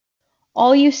go.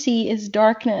 All you see is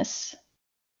darkness,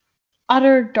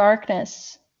 utter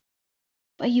darkness.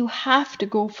 But you have to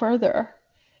go further.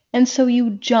 And so you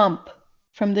jump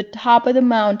from the top of the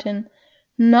mountain,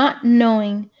 not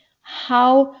knowing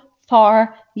how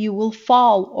far you will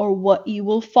fall or what you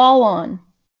will fall on.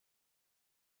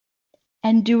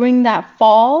 And during that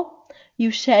fall, you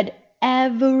shed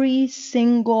every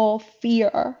single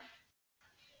fear.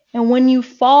 And when you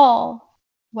fall,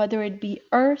 whether it be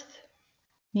earth,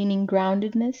 meaning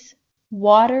groundedness,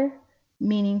 water,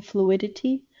 meaning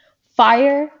fluidity,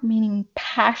 fire, meaning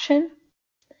passion,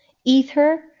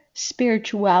 ether,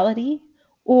 spirituality,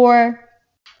 or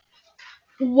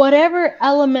whatever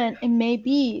element it may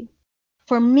be,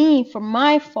 for me, for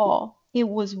my fall, it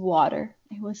was water.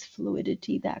 It was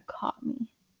fluidity that caught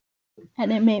me.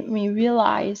 And it made me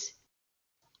realize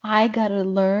I gotta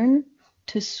learn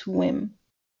to swim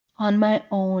on my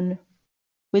own,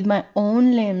 with my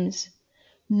own limbs.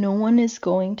 No one is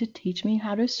going to teach me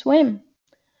how to swim.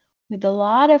 With a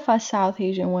lot of us South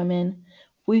Asian women,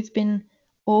 we've been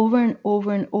over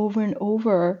and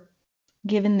over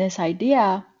given this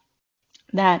idea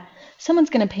that someone's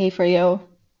going to pay for you,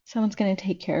 someone's going to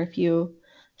take care of you,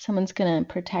 someone's going to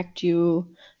protect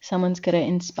you, someone's going to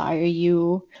inspire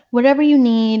you. Whatever you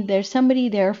need, there's somebody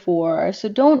there for. So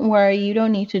don't worry, you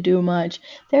don't need to do much.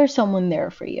 There's someone there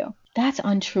for you. That's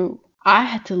untrue. I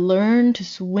had to learn to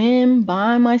swim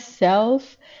by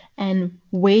myself and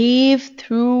wave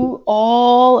through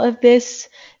all of this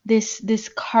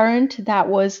current that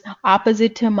was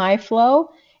opposite to my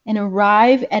flow and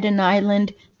arrive at an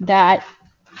island that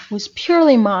was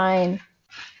purely mine,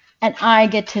 and I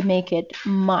get to make it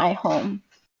my home,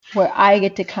 where I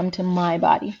get to come to my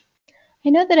body. I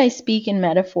know that I speak in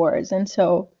metaphors, and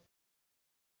so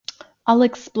I'll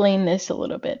explain this a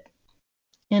little bit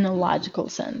in a logical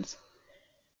sense.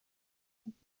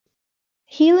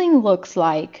 Healing looks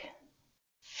like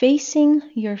facing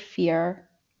your fear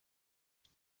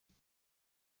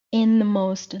in the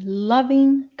most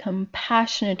loving,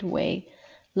 compassionate way,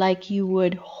 like you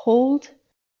would hold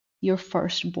your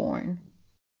firstborn.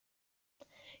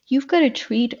 You've got to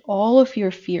treat all of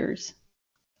your fears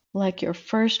like your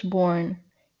firstborn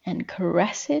and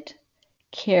caress it,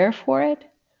 care for it,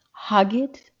 hug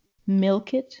it,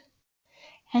 milk it,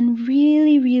 and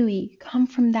really, really come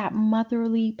from that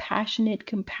motherly, passionate,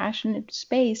 compassionate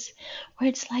space where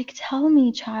it's like, tell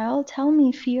me, child, tell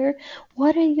me, fear,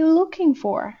 what are you looking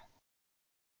for?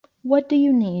 What do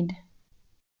you need?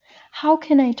 How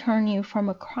can I turn you from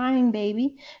a crying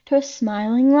baby to a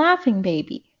smiling, laughing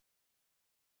baby?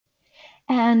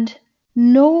 And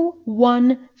no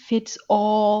one fits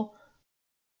all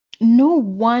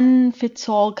kind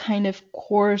of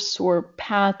course or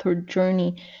path or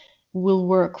journey will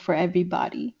work for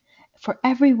everybody. For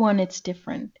everyone, it's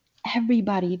different.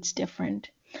 Everybody, it's different.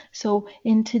 So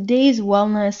in today's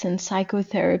wellness and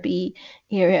psychotherapy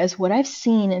areas, what I've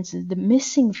seen is the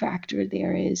missing factor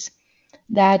there is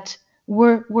that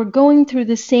we're going through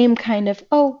the same kind of,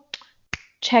 oh,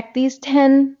 check these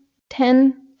 10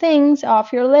 things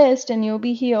off your list and you'll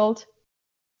be healed.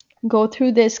 Go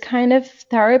through this kind of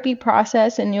therapy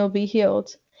process and you'll be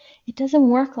healed. It doesn't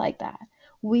work like that.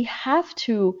 We have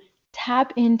to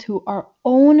tap into our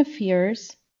own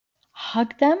fears,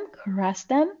 hug them, caress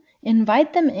them,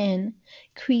 invite them in,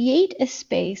 create a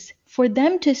space for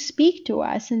them to speak to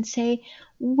us and say,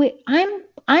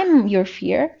 I'm your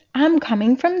fear. I'm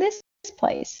coming from this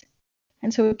place.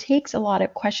 And so it takes a lot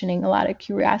of questioning, a lot of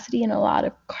curiosity, and a lot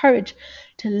of courage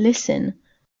to listen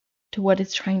to what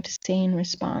it's trying to say in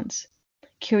response.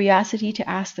 Curiosity to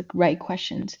ask the right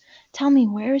questions. Tell me,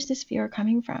 where is this fear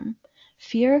coming from?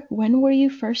 Fear, when were you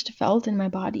first felt in my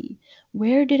body?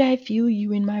 Where did I feel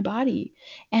you in my body?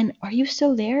 And are you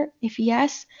still there? If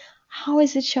yes, how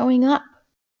is it showing up?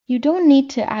 You don't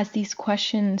need to ask these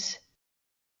questions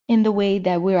in the way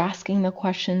that we're asking the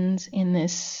questions in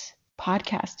this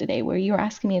podcast today, where you're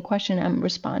asking me a question, I'm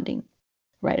responding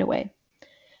right away.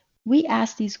 We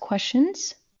ask these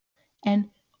questions and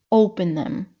open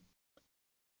them.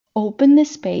 Open the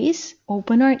space,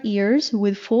 open our ears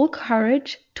with full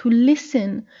courage to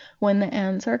listen when the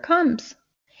answer comes.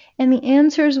 And the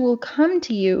answers will come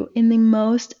to you in the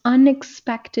most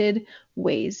unexpected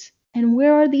ways. And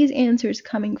where are these answers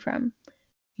coming from?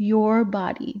 Your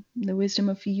body, the wisdom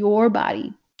of your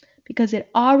body, because it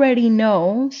already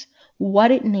knows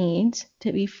what it needs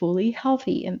to be fully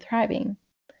healthy and thriving.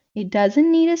 It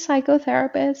doesn't need a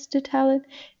psychotherapist to tell it.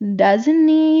 It doesn't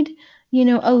need,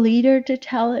 a leader to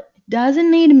tell it. It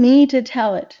doesn't need me to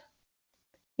tell it.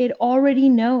 It already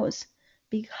knows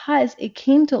because it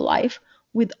came to life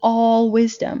with all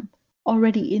wisdom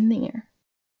already in there.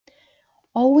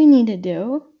 All we need to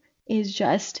do is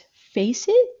just face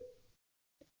it,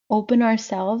 open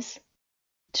ourselves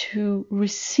to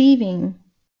receiving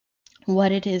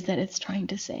what it is that it's trying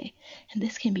to say. And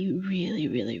this can be really,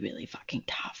 really, really fucking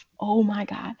tough. Oh my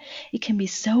God. It can be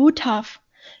so tough.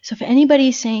 So if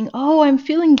anybody's saying, oh, I'm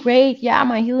feeling great. Yeah,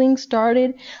 my healing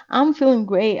started. I'm feeling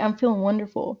great. I'm feeling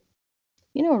wonderful.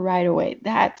 Right away,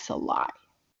 that's a lie.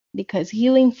 Because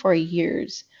healing for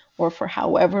years or for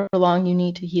however long you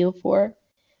need to heal for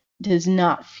does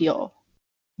not feel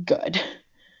good.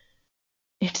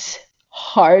 It's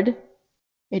hard.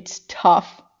 It's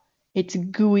tough. It's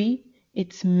gooey.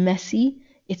 It's messy,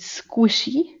 it's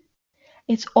squishy.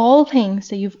 It's all things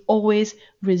that you've always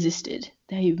resisted,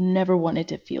 that you've never wanted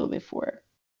to feel before.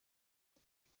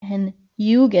 And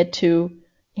you get to,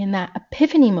 in that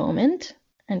epiphany moment,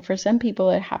 and for some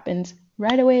people it happens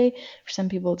right away, for some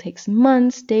people it takes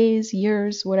months, days,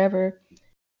 years, whatever,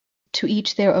 to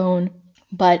each their own.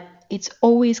 But it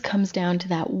always comes down to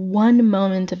that one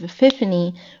moment of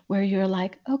epiphany where you're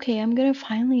like, okay, I'm going to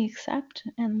finally accept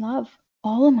and love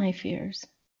all of my fears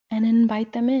and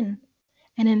invite them in.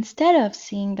 And instead of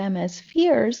seeing them as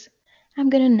fears, I'm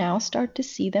going to now start to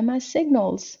see them as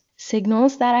signals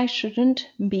that I shouldn't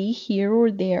be here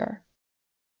or there.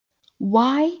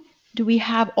 Why do we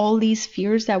have all these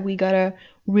fears that we got to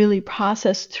really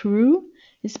process through?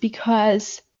 It's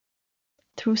because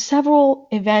through several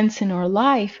events in our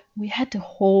life, we had to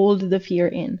hold the fear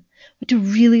in. We had to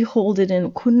really hold it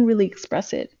in, couldn't really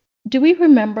express it. Do we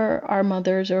remember our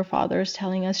mothers or fathers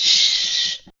telling us,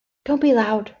 shh, don't be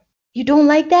loud. You don't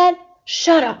like that?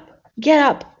 Shut up. Get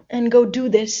up and go do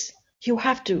this. You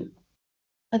have to.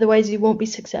 Otherwise, you won't be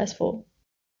successful.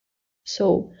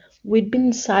 So we'd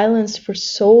been silenced for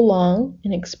so long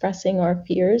in expressing our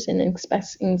fears and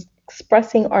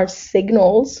expressing our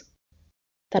signals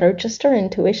that are just our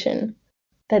intuition,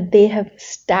 that they have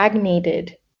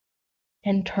stagnated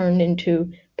and turned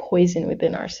into poison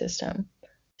within our system.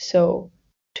 So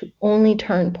to only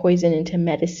turn poison into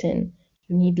medicine.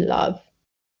 You need love,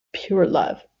 pure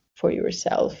love for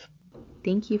yourself.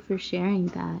 Thank you for sharing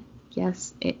that.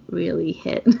 Yes, it really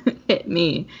hit hit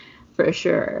me for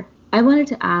sure. I wanted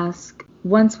to ask,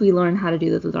 once we learn how to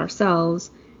do this with ourselves,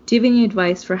 do you have any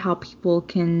advice for how people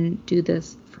can do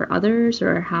this for others,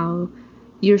 or how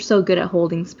you're so good at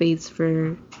holding space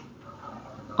for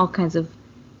all kinds of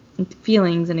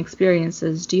feelings and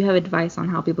experiences? Do you have advice on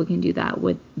how people can do that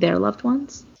with their loved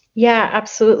ones? Yeah,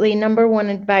 absolutely. Number one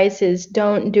advice is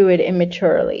don't do it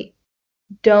immaturely.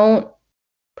 Don't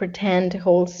pretend to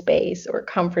hold space or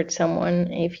comfort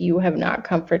someone if you have not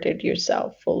comforted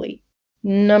yourself fully.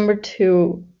 Number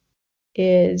two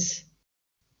is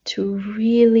to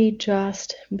really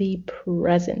just be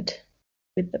present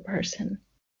with the person.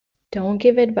 Don't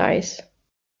give advice.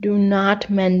 Do not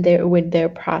mend with their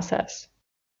process.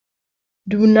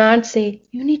 Do not say,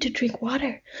 you need to drink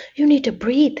water. You need to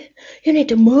breathe. You need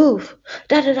to move.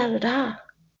 Da da da da da.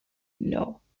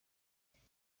 No.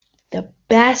 The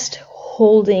best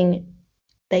holding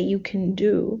that you can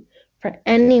do for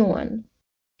anyone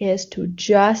is to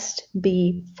just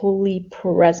be fully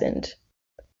present.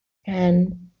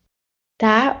 And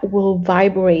that will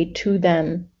vibrate to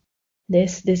them.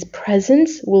 This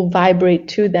presence will vibrate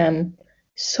to them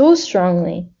so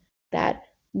strongly that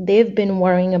they've been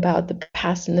worrying about the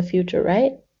past and the future,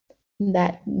 right?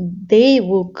 That they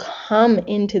will come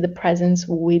into the presence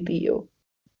with you.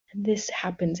 And this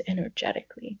happens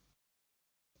energetically.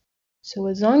 So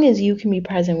as long as you can be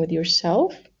present with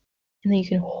yourself, and then you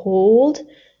can hold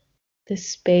the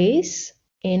space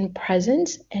in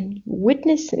presence and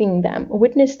witness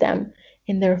them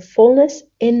in their fullness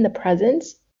in the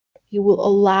presence, you will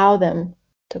allow them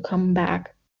to come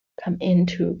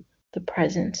into the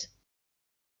presence.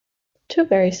 2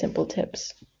 very simple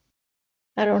tips.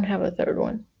 I don't have a third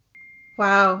one.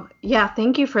 Wow. Yeah,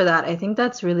 thank you for that. I think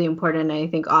that's really important. I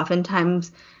think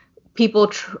oftentimes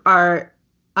people are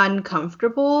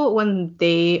uncomfortable when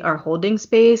they are holding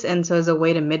space. And so as a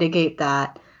way to mitigate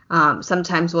that,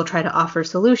 sometimes we'll try to offer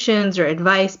solutions or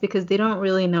advice because they don't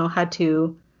really know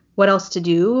what else to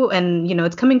do. And,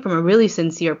 it's coming from a really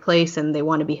sincere place and they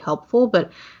want to be helpful.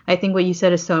 But I think what you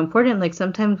said is so important. Like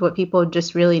sometimes what people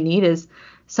just really need is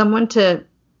someone to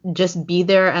just be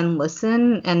there and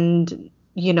listen and,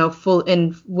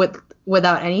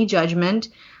 without any judgment,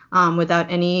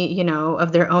 without any,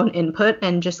 of their own input,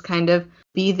 and just kind of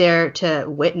be there to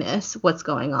witness what's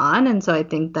going on. And so I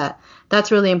think that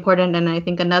that's really important. And I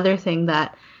think another thing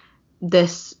that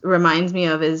this reminds me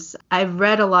of is I've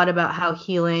read a lot about how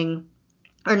healing,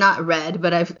 or not read,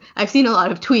 but I've seen a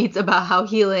lot of tweets about how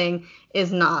healing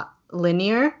is not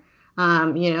linear.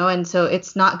 And so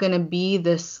it's not going to be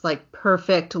this like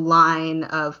perfect line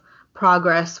of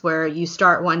progress where you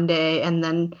start one day and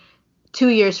then 2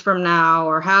 years from now,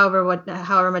 or however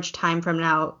much time from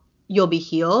now, you'll be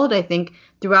healed. I think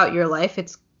throughout your life,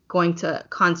 it's going to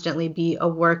constantly be a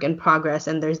work in progress,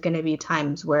 and there's going to be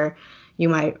times where you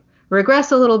might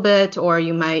regress a little bit, or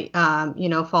you might,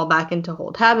 fall back into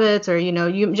old habits, or,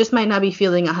 you just might not be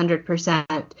feeling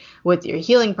 100% with your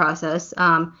healing process.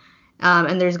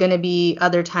 And there's going to be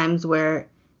other times where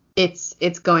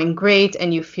it's going great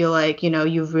and you feel like,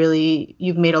 you've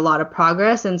made a lot of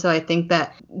progress. And so I think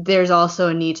that there's also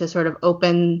a need to sort of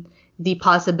open the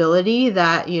possibility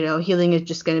that, healing is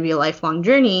just going to be a lifelong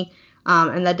journey.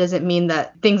 And that doesn't mean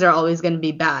that things are always going to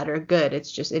be bad or good.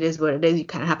 It's just, it is what it is. You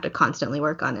kind of have to constantly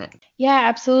work on it. Yeah,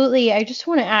 absolutely. I just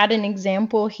want to add an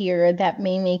example here that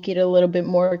may make it a little bit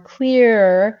more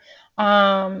clear.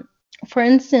 For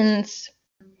instance,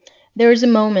 there was a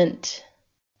moment,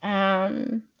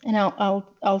 and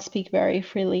I'll speak very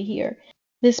freely here.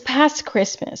 This past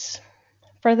Christmas,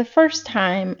 for the first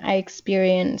time, I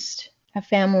experienced a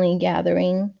family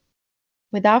gathering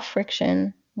without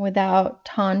friction, without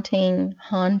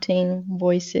haunting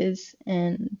voices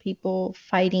and people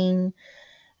fighting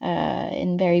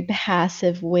in very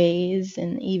passive ways,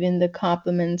 and even the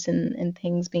compliments and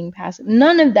things being passive.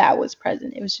 None of that was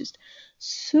present. It was just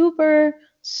super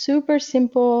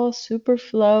simple, super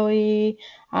flowy,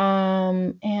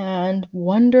 and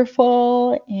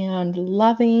wonderful and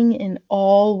loving in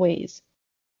all ways.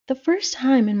 The first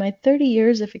time in my 30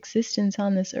 years of existence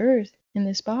on this earth, in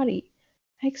this body,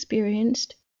 I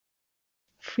experienced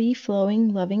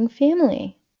free-flowing, loving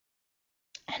family.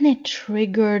 And it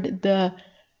triggered the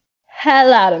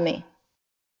hell out of me.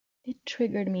 It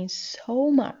triggered me so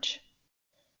much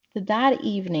that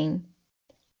evening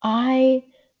I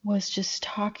was just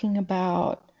talking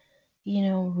about,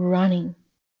 running,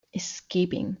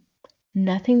 escaping.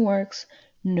 Nothing works.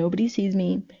 Nobody sees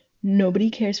me.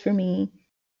 Nobody cares for me.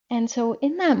 And so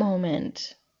in that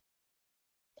moment,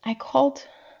 I called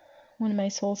one of my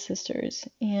soul sisters,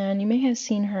 and you may have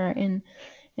seen her in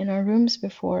our rooms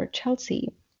before,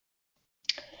 Chelsea.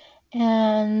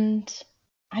 And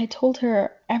I told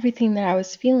her everything that I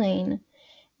was feeling,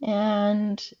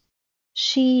 and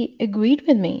she agreed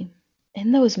with me.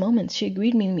 In those moments, she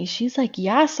agreed with me. She's like,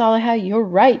 yeah, Saliha, you're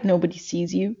right. Nobody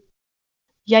sees you.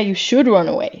 Yeah, you should run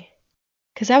away.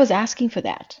 Because I was asking for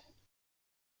that.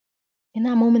 In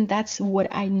that moment, that's what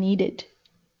I needed.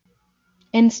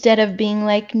 Instead of being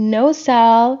like, no,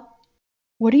 Sal,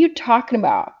 what are you talking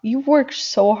about? You've worked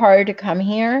so hard to come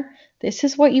here. This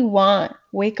is what you want.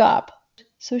 Wake up.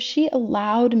 So she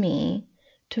allowed me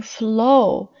to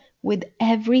flow with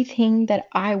everything that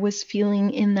I was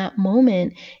feeling in that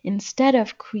moment, instead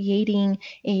of creating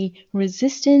a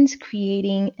resistance,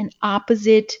 creating an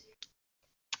opposite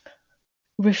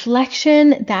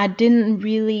reflection that didn't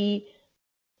really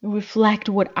reflect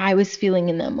what I was feeling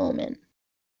in that moment.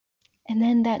 And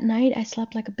then that night I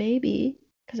slept like a baby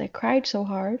because I cried so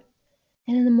hard.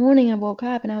 And in the morning I woke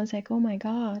up and I was like, oh my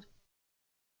God,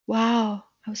 wow,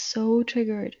 I was so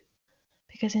triggered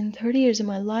because in 30 years of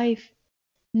my life,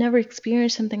 never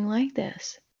experienced something like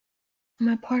this. And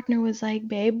my partner was like,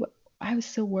 babe, I was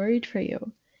so worried for you.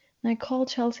 And I called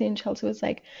Chelsea, and Chelsea was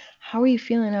like, how are you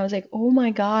feeling? I was like, oh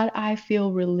my God, I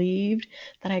feel relieved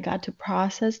that I got to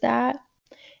process that.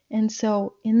 And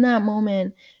so in that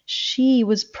moment, she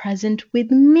was present with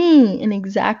me in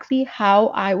exactly how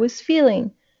I was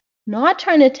feeling, not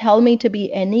trying to tell me to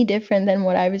be any different than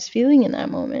what I was feeling in that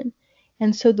moment.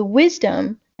 And so the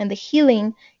wisdom and the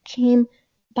healing came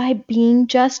by being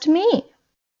just me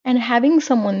and having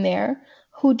someone there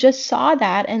who just saw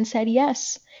that and said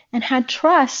yes and had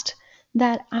trust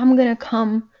that I'm going to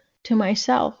come to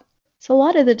myself. So a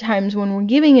lot of the times when we're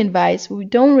giving advice, what we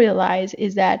don't realize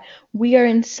is that we are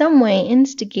in some way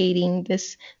instigating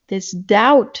this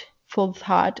doubtful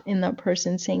thought in that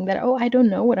person, saying that, oh, I don't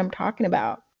know what I'm talking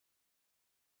about.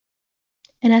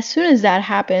 And as soon as that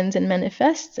happens and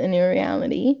manifests in your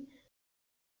reality,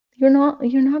 you're not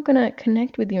going to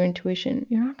connect with your intuition.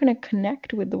 You're not going to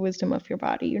connect with the wisdom of your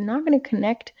body. You're not going to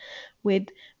connect with,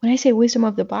 when I say wisdom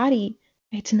of the body,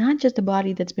 it's not just a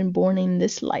body that's been born in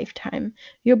this lifetime.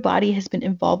 Your body has been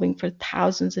evolving for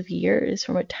thousands of years,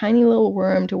 from a tiny little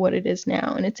worm to what it is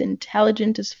now, and it's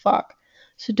intelligent as fuck.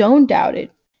 So don't doubt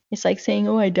it. It's like saying,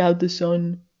 oh, I doubt the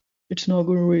sun. It's not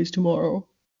going to raise tomorrow.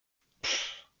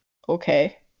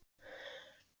 Okay.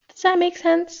 Does that make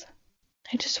sense?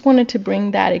 I just wanted to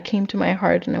bring that. It came to my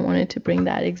heart, and I wanted to bring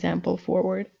that example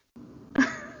forward.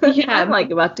 Yeah, I'm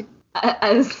like about to.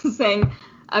 I was saying,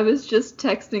 I was just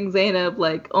texting Zainab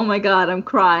like, oh my God, I'm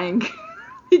crying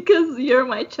because you're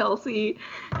my Chelsea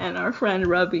and our friend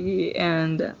Ruby,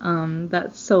 and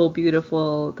that's so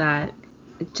beautiful that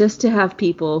just to have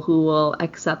people who will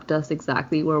accept us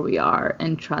exactly where we are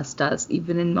and trust us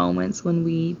even in moments when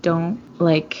we don't,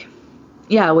 like,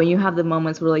 yeah, when you have the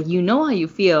moments where, like, you know how you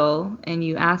feel and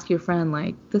you ask your friend,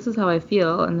 like, this is how I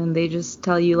feel, and then they just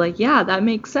tell you, like, yeah, that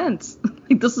makes sense.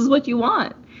 Like, this is what you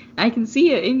want. I can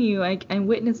see it in you. I'm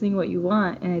witnessing what you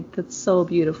want, and that's so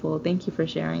beautiful. Thank you for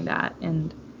sharing that.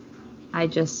 And I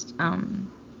just,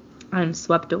 I'm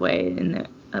swept away in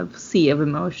a sea of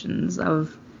emotions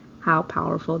of how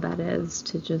powerful that is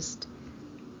to just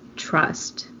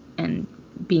trust and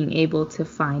being able to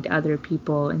find other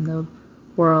people in the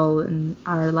world in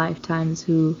our lifetimes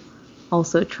who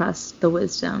also trust the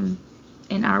wisdom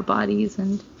in our bodies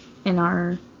and in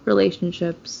our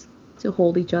relationships to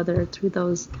hold each other through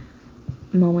those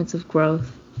moments of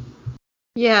growth.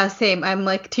 Yeah, same. I'm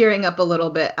like tearing up a little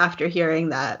bit after hearing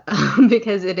that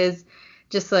because it is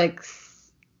just like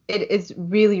it is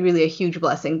really, really a huge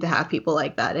blessing to have people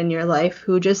like that in your life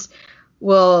who just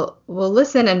will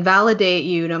listen and validate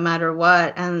you no matter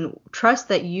what, and trust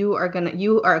that you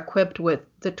are equipped with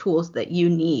the tools that you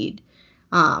need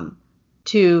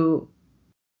to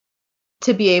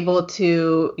be able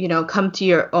to, come to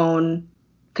your own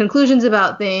conclusions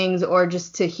about things, or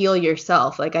just to heal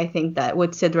yourself. Like, I think that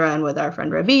with Sidra and with our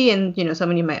friend Ravi and, so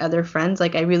many of my other friends,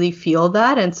 like, I really feel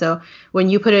that. And so when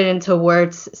you put it into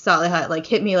words, Saliha, like,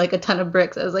 hit me like a ton of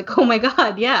bricks. I was like, oh my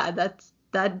God, yeah,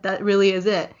 that really is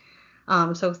it.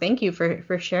 So thank you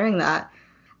for sharing that.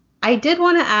 I did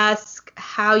want to ask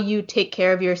how you take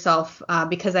care of yourself,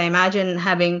 because I imagine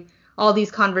having all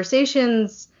these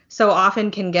conversations so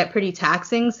often can get pretty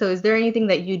taxing. So is there anything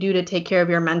that you do to take care of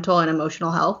your mental and emotional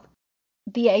health?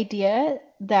 The idea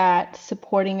that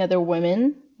supporting other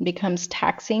women becomes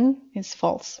taxing is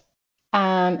false.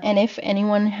 And if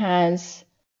anyone has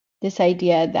this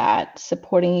idea that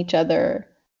supporting each other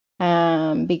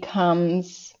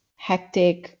becomes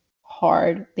hectic,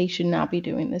 hard, they should not be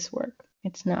doing this work.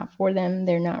 It's not for them.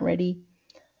 They're not ready.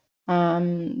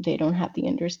 They don't have the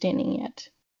understanding yet.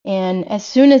 And as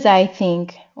soon as I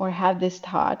think or have this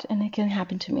thought, and it can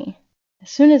happen to me, as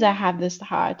soon as I have this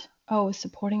thought, oh,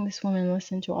 supporting this woman,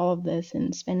 listen to all of this,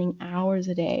 and spending hours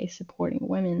a day supporting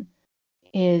women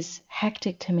is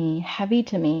hectic to me, heavy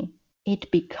to me,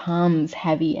 it becomes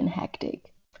heavy and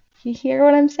hectic. You hear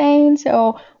what I'm saying?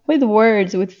 So with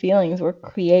words, with feelings, we're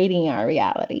creating our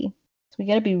reality. So we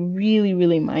got to be really,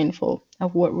 really mindful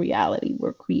of what reality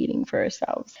we're creating for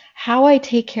ourselves. How I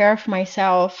take care of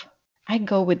myself, I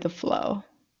go with the flow.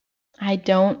 I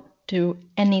don't do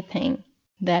anything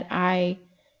that I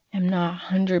am not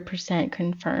 100%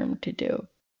 confirmed to do.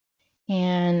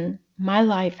 And my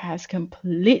life has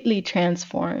completely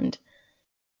transformed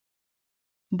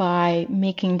by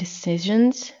making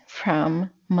decisions from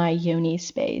my yoni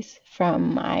space,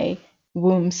 from my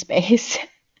womb space.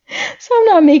 So I'm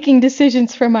not making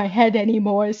decisions from my head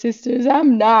anymore, sisters.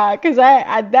 I'm not, because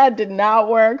I that did not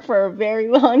work for a very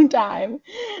long time.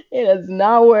 It has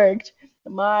not worked.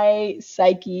 My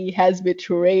psyche has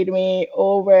betrayed me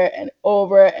over and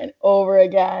over and over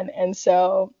again. And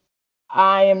so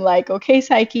I am like, okay,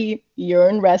 psyche, you're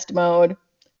in rest mode,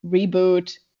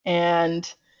 reboot,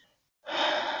 and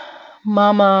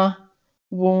mama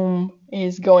womb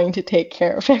is going to take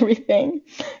care of everything.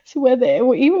 So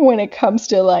even when it comes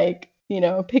to like,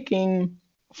 picking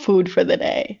food for the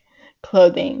day,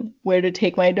 clothing, where to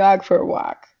take my dog for a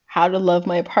walk, how to love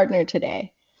my partner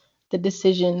today, the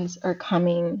decisions are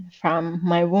coming from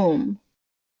my womb.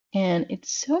 And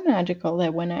it's so magical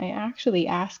that when I actually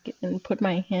ask and put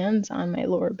my hands on my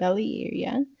lower belly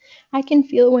area, I can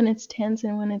feel when it's tense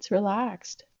and when it's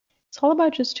relaxed. It's all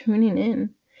about just tuning in.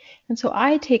 And so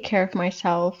I take care of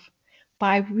myself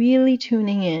by really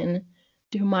tuning in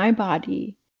to my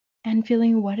body and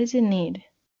feeling, what does it need?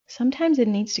 Sometimes it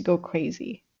needs to go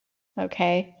crazy,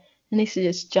 okay? It needs to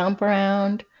just jump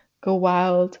around, go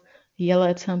wild, yell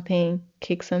at something,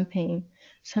 kick something.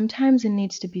 Sometimes it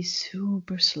needs to be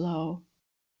super slow.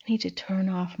 I need to turn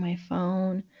off my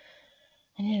phone.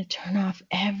 I need to turn off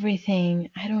everything.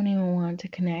 I don't even want to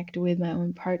connect with my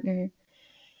own partner.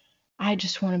 I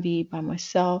just want to be by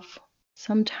myself.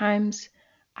 Sometimes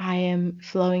I am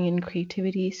flowing in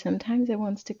creativity. Sometimes it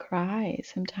wants to cry.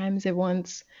 Sometimes it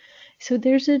wants. So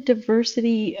there's a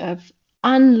diversity of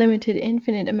unlimited,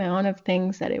 infinite amount of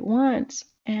things that it wants.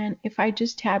 And if I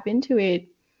just tap into it,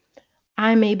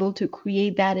 I'm able to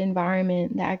create that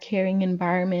environment, that caring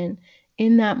environment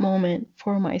in that moment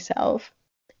for myself.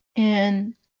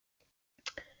 And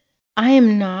I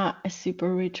am not a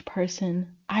super rich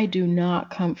person. I do not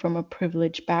come from a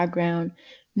privileged background.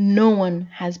 No one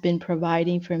has been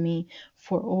providing for me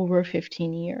for over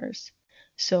 15 years.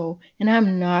 So, and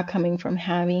I'm not coming from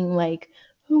having like,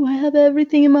 oh, I have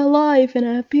everything in my life and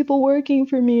I have people working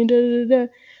for me. Da, da, da.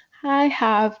 I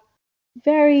have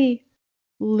very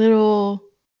little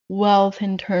wealth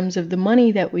in terms of the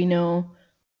money that we know.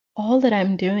 All that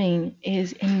I'm doing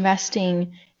is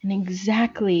investing in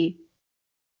exactly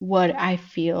what I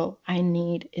feel I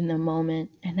need in the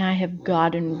moment, and I have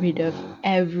gotten rid of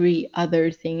every other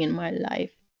thing in my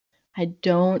life. I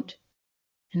don't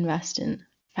invest in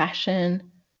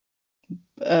fashion,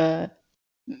 uh,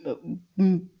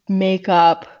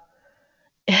 makeup,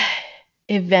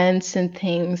 events, and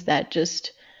things that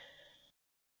just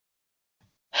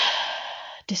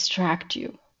distract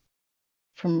you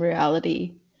from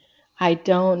reality. I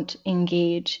don't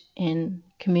engage in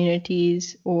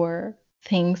communities or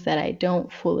things that I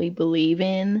don't fully believe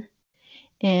in.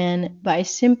 And by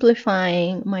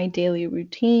simplifying my daily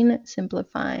routine,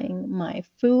 simplifying my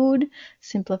food,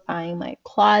 simplifying my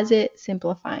closet,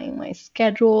 simplifying my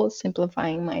schedule,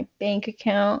 simplifying my bank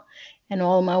account, and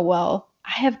all my wealth,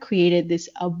 I have created this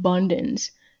abundance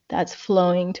that's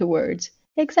flowing towards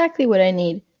exactly what I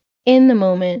need in the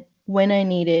moment when I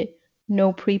need it.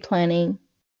 No pre planning,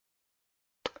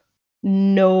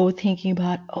 no thinking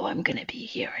about, oh, I'm going to be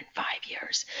here in 5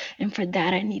 years. And for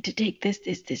that, I need to take this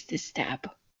step.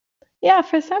 Yeah,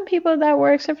 for some people that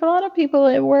works, and for a lot of people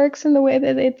it works in the way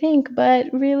that they think. But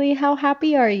really, how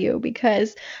happy are you?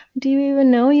 Because do you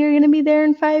even know you're going to be there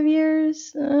in 5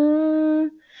 years?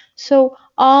 So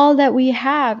all that we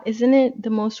have, isn't it the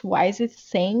most wisest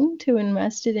thing to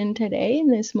invest it in today, in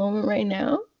this moment right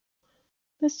now?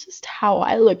 That's just how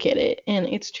I look at it, and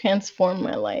it's transformed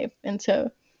my life. And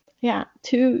so, yeah,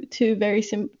 three very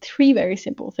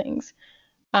simple things.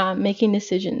 Making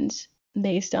decisions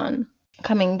based on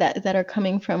that are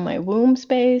coming from my womb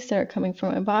space, that are coming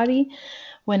from my body.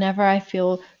 Whenever I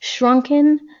feel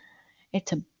shrunken,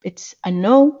 it's a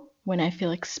no. When I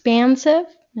feel expansive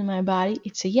in my body,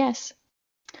 it's a yes.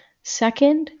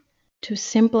 Second, to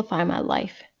simplify my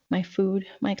life, my food,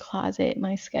 my closet,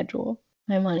 my schedule,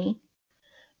 my money.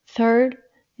 Third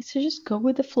is to just go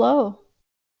with the flow.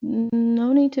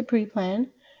 No need to pre-plan.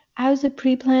 I was a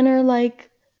pre-planner, like,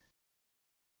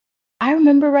 I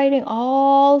remember writing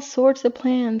all sorts of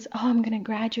plans. Oh, I'm going to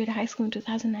graduate high school in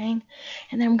 2009,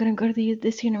 and then I'm going to go to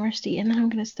this university, and then I'm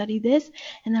going to study this,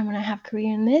 and then I'm going to have a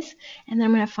career in this, and then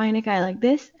I'm going to find a guy like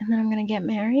this, and then I'm going to get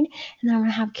married, and then I'm going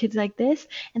to have kids like this,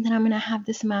 and then I'm going to have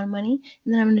this amount of money,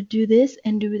 and then I'm going to do this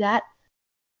and do that.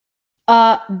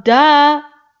 Duh.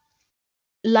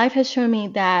 Life has shown me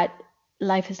that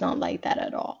life is not like that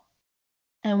at all.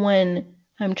 And when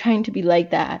I'm trying to be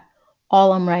like that,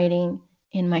 all I'm writing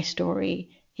in my story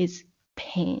is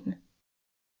pain.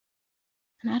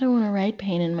 And I don't want to write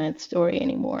pain in my story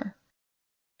anymore.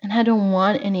 And I don't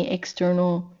want any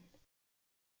external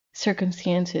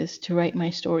circumstances to write my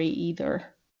story either.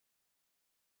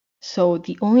 So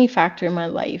the only factor in my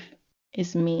life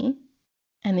is me,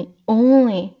 and the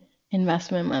only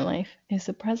investment in my life is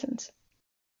the presence.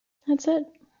 That's it.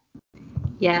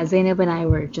 Yeah, Zainab and I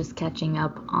were just catching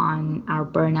up on our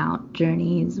burnout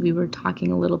journeys. We were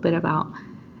talking a little bit about,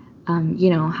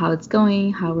 how it's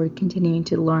going, how we're continuing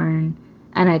to learn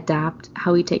and adapt,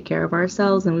 how we take care of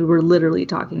ourselves. And we were literally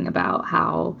talking about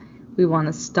how we want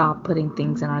to stop putting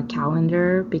things in our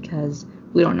calendar because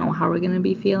we don't know how we're going to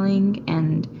be feeling,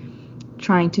 and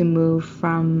trying to move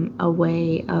from a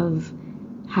way of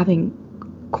having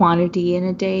quantity in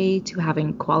a day to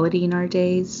having quality in our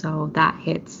days. So that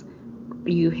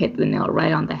you hit the nail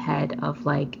right on the head of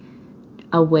like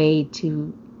a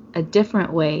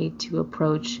different way to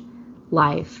approach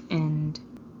life, and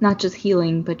not just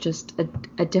healing, but just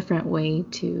a different way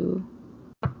to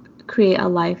create a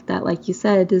life that, like you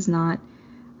said, is not,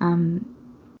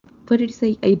 what did you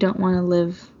say? You don't want to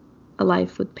live a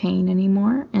life with pain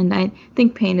anymore. And I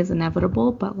think pain is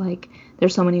inevitable, but like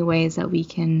there's so many ways that we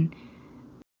can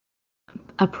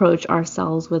approach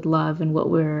ourselves with love and what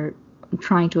we're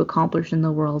trying to accomplish in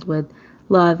the world with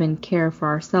love and care for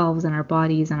ourselves and our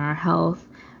bodies and our health,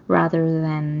 rather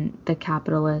than the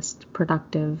capitalist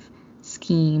productive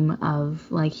scheme of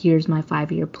like, here's my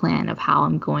 5-year plan of how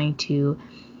I'm going to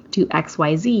do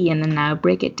XYZ, and then I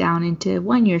break it down into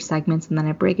 1-year segments, and then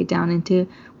I break it down into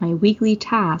my weekly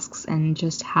tasks, and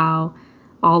just how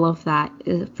all of that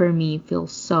for me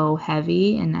feels so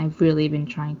heavy. And I've really been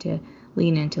trying to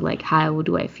lean into like, how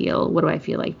do I feel? What do I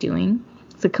feel like doing?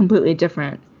 It's a completely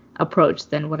different approach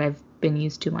than what I've been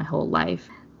used to my whole life.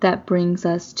 That brings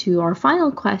us to our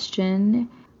final question.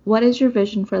 What is your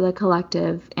vision for the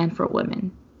collective and for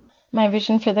women? My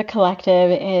vision for the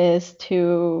collective is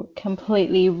to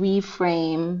completely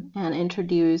reframe and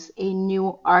introduce a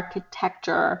new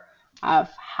architecture of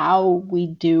how we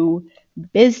do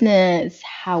business,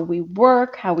 how we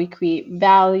work, how we create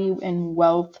value and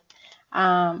wealth,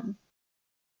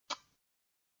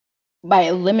 by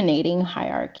eliminating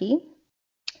hierarchy,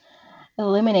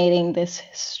 eliminating this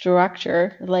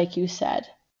structure, like you said,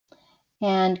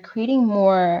 and creating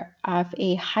more of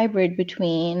a hybrid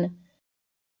between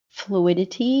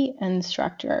fluidity and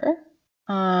structure.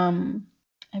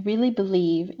 I really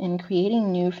believe in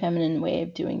creating new feminine way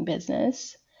of doing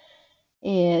business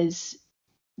is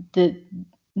the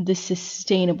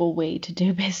sustainable way to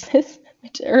do business,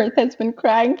 which Earth has been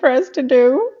crying for us to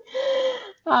do.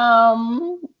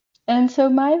 And so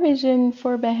my vision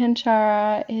for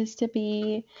Behenchara is to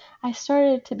be, I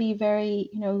started to be very,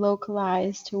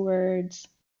 localized towards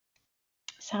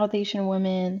South Asian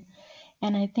women.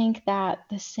 And I think that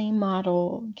the same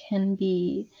model can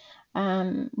be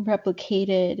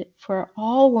replicated for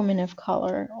all women of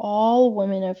color, all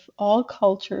women of all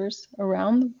cultures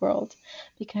around the world,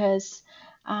 because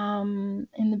in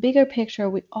the bigger picture,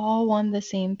 we all want the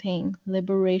same thing: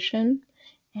 liberation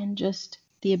and just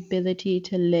the ability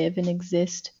to live and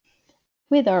exist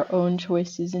with our own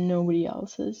choices and nobody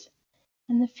else's.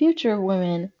 And the future of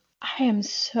women, I am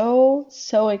so,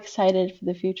 so excited for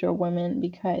the future of women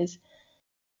because,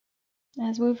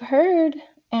 as we've heard,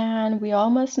 and we all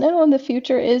must know, the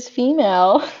future is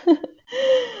female.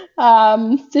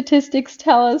 Statistics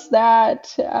tell us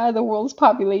that, the world's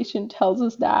population tells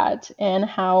us that, and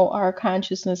how our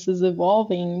consciousness is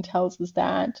evolving tells us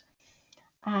that.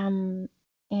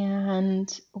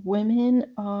 And women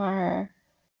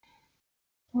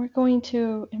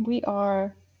we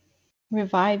are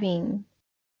reviving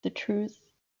the truth,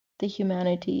 the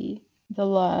humanity, the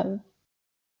love,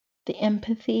 the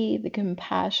empathy, the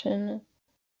compassion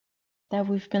that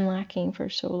we've been lacking for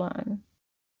so long.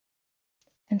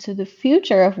 And so the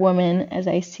future of women, as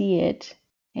I see it,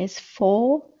 is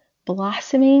full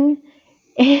blossoming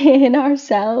in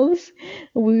ourselves.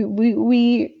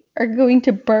 We are going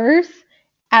to birth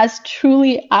as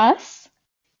truly us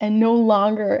and no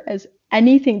longer as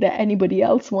anything that anybody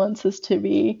else wants us to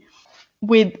be,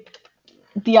 with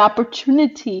the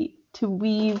opportunity to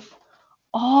weave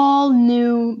all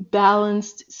new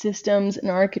balanced systems and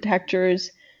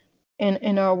architectures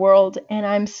in our world. And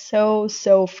I'm so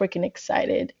freaking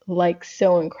excited, like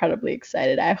so incredibly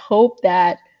excited. I hope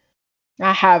that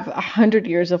I have 100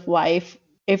 years of life,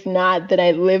 if not that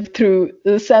I live through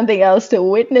something else to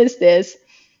witness this.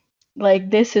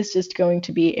 Like, this is just going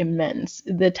to be immense.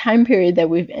 The time period that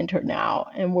we've entered now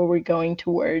and where we're going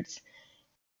towards,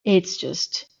 it's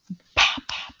just pa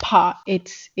pa pa.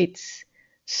 It's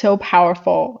so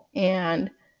powerful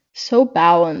and so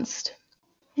balanced.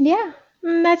 And yeah,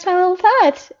 that's my little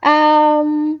thought.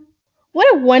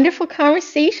 What a wonderful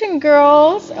conversation,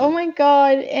 girls. Oh my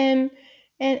God. And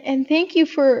thank you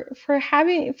for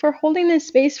holding this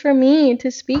space for me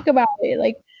to speak about it.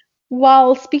 Like,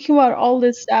 while speaking about all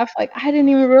this stuff, like, I didn't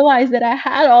even realize that I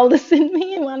had all this in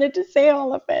me and wanted to say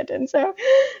all of it. And so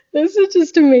this is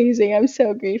just amazing. I'm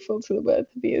so grateful to the both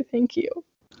of you. Thank you.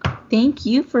 Thank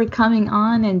you for coming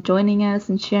on and joining us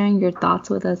and sharing your thoughts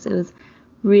with us. It was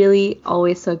really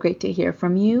always so great to hear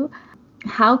from you.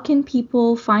 How can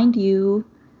people find you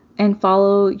and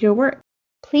follow your work?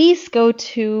 Please go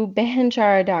to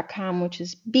behenchara.com, which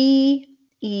is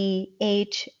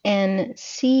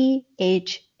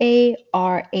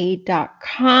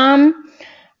BEHNCHARA.com,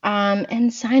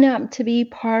 and sign up to be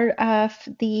part of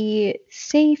the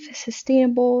Safe,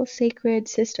 Sustainable, Sacred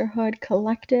Sisterhood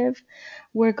Collective.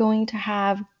 We're going to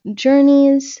have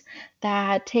journeys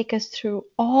that take us through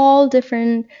all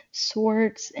different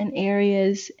sorts and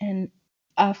areas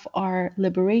of our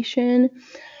liberation.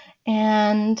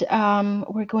 And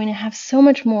we're going to have so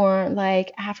much more,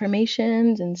 like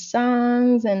affirmations and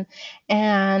songs, and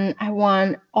I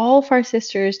want all of our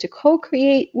sisters to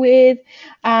co-create with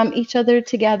each other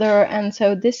together. And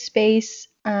so this space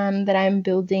that I'm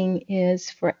building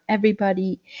is for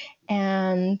everybody,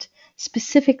 and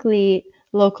specifically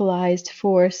localized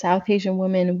for South Asian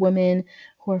women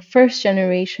who are first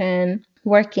generation,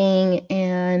 working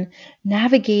and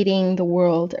navigating the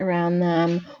world around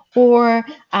them, or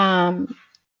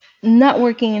not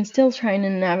working and still trying to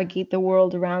navigate the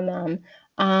world around them.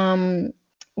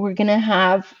 We're going to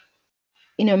have,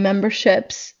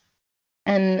 memberships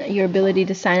and your ability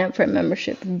to sign up for a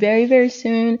membership very, very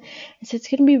soon. And so it's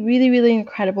going to be really, really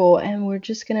incredible. And we're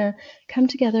just going to come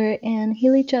together and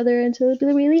heal each other. And so it'll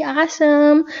be really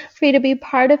awesome for you to be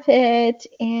part of it.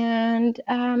 And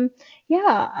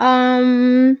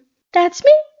that's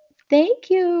me.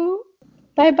 Thank you.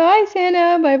 Bye-bye,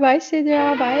 Santa. Bye-bye,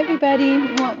 Sidra. Bye, everybody.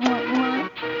 Mwah, mwah, mwah.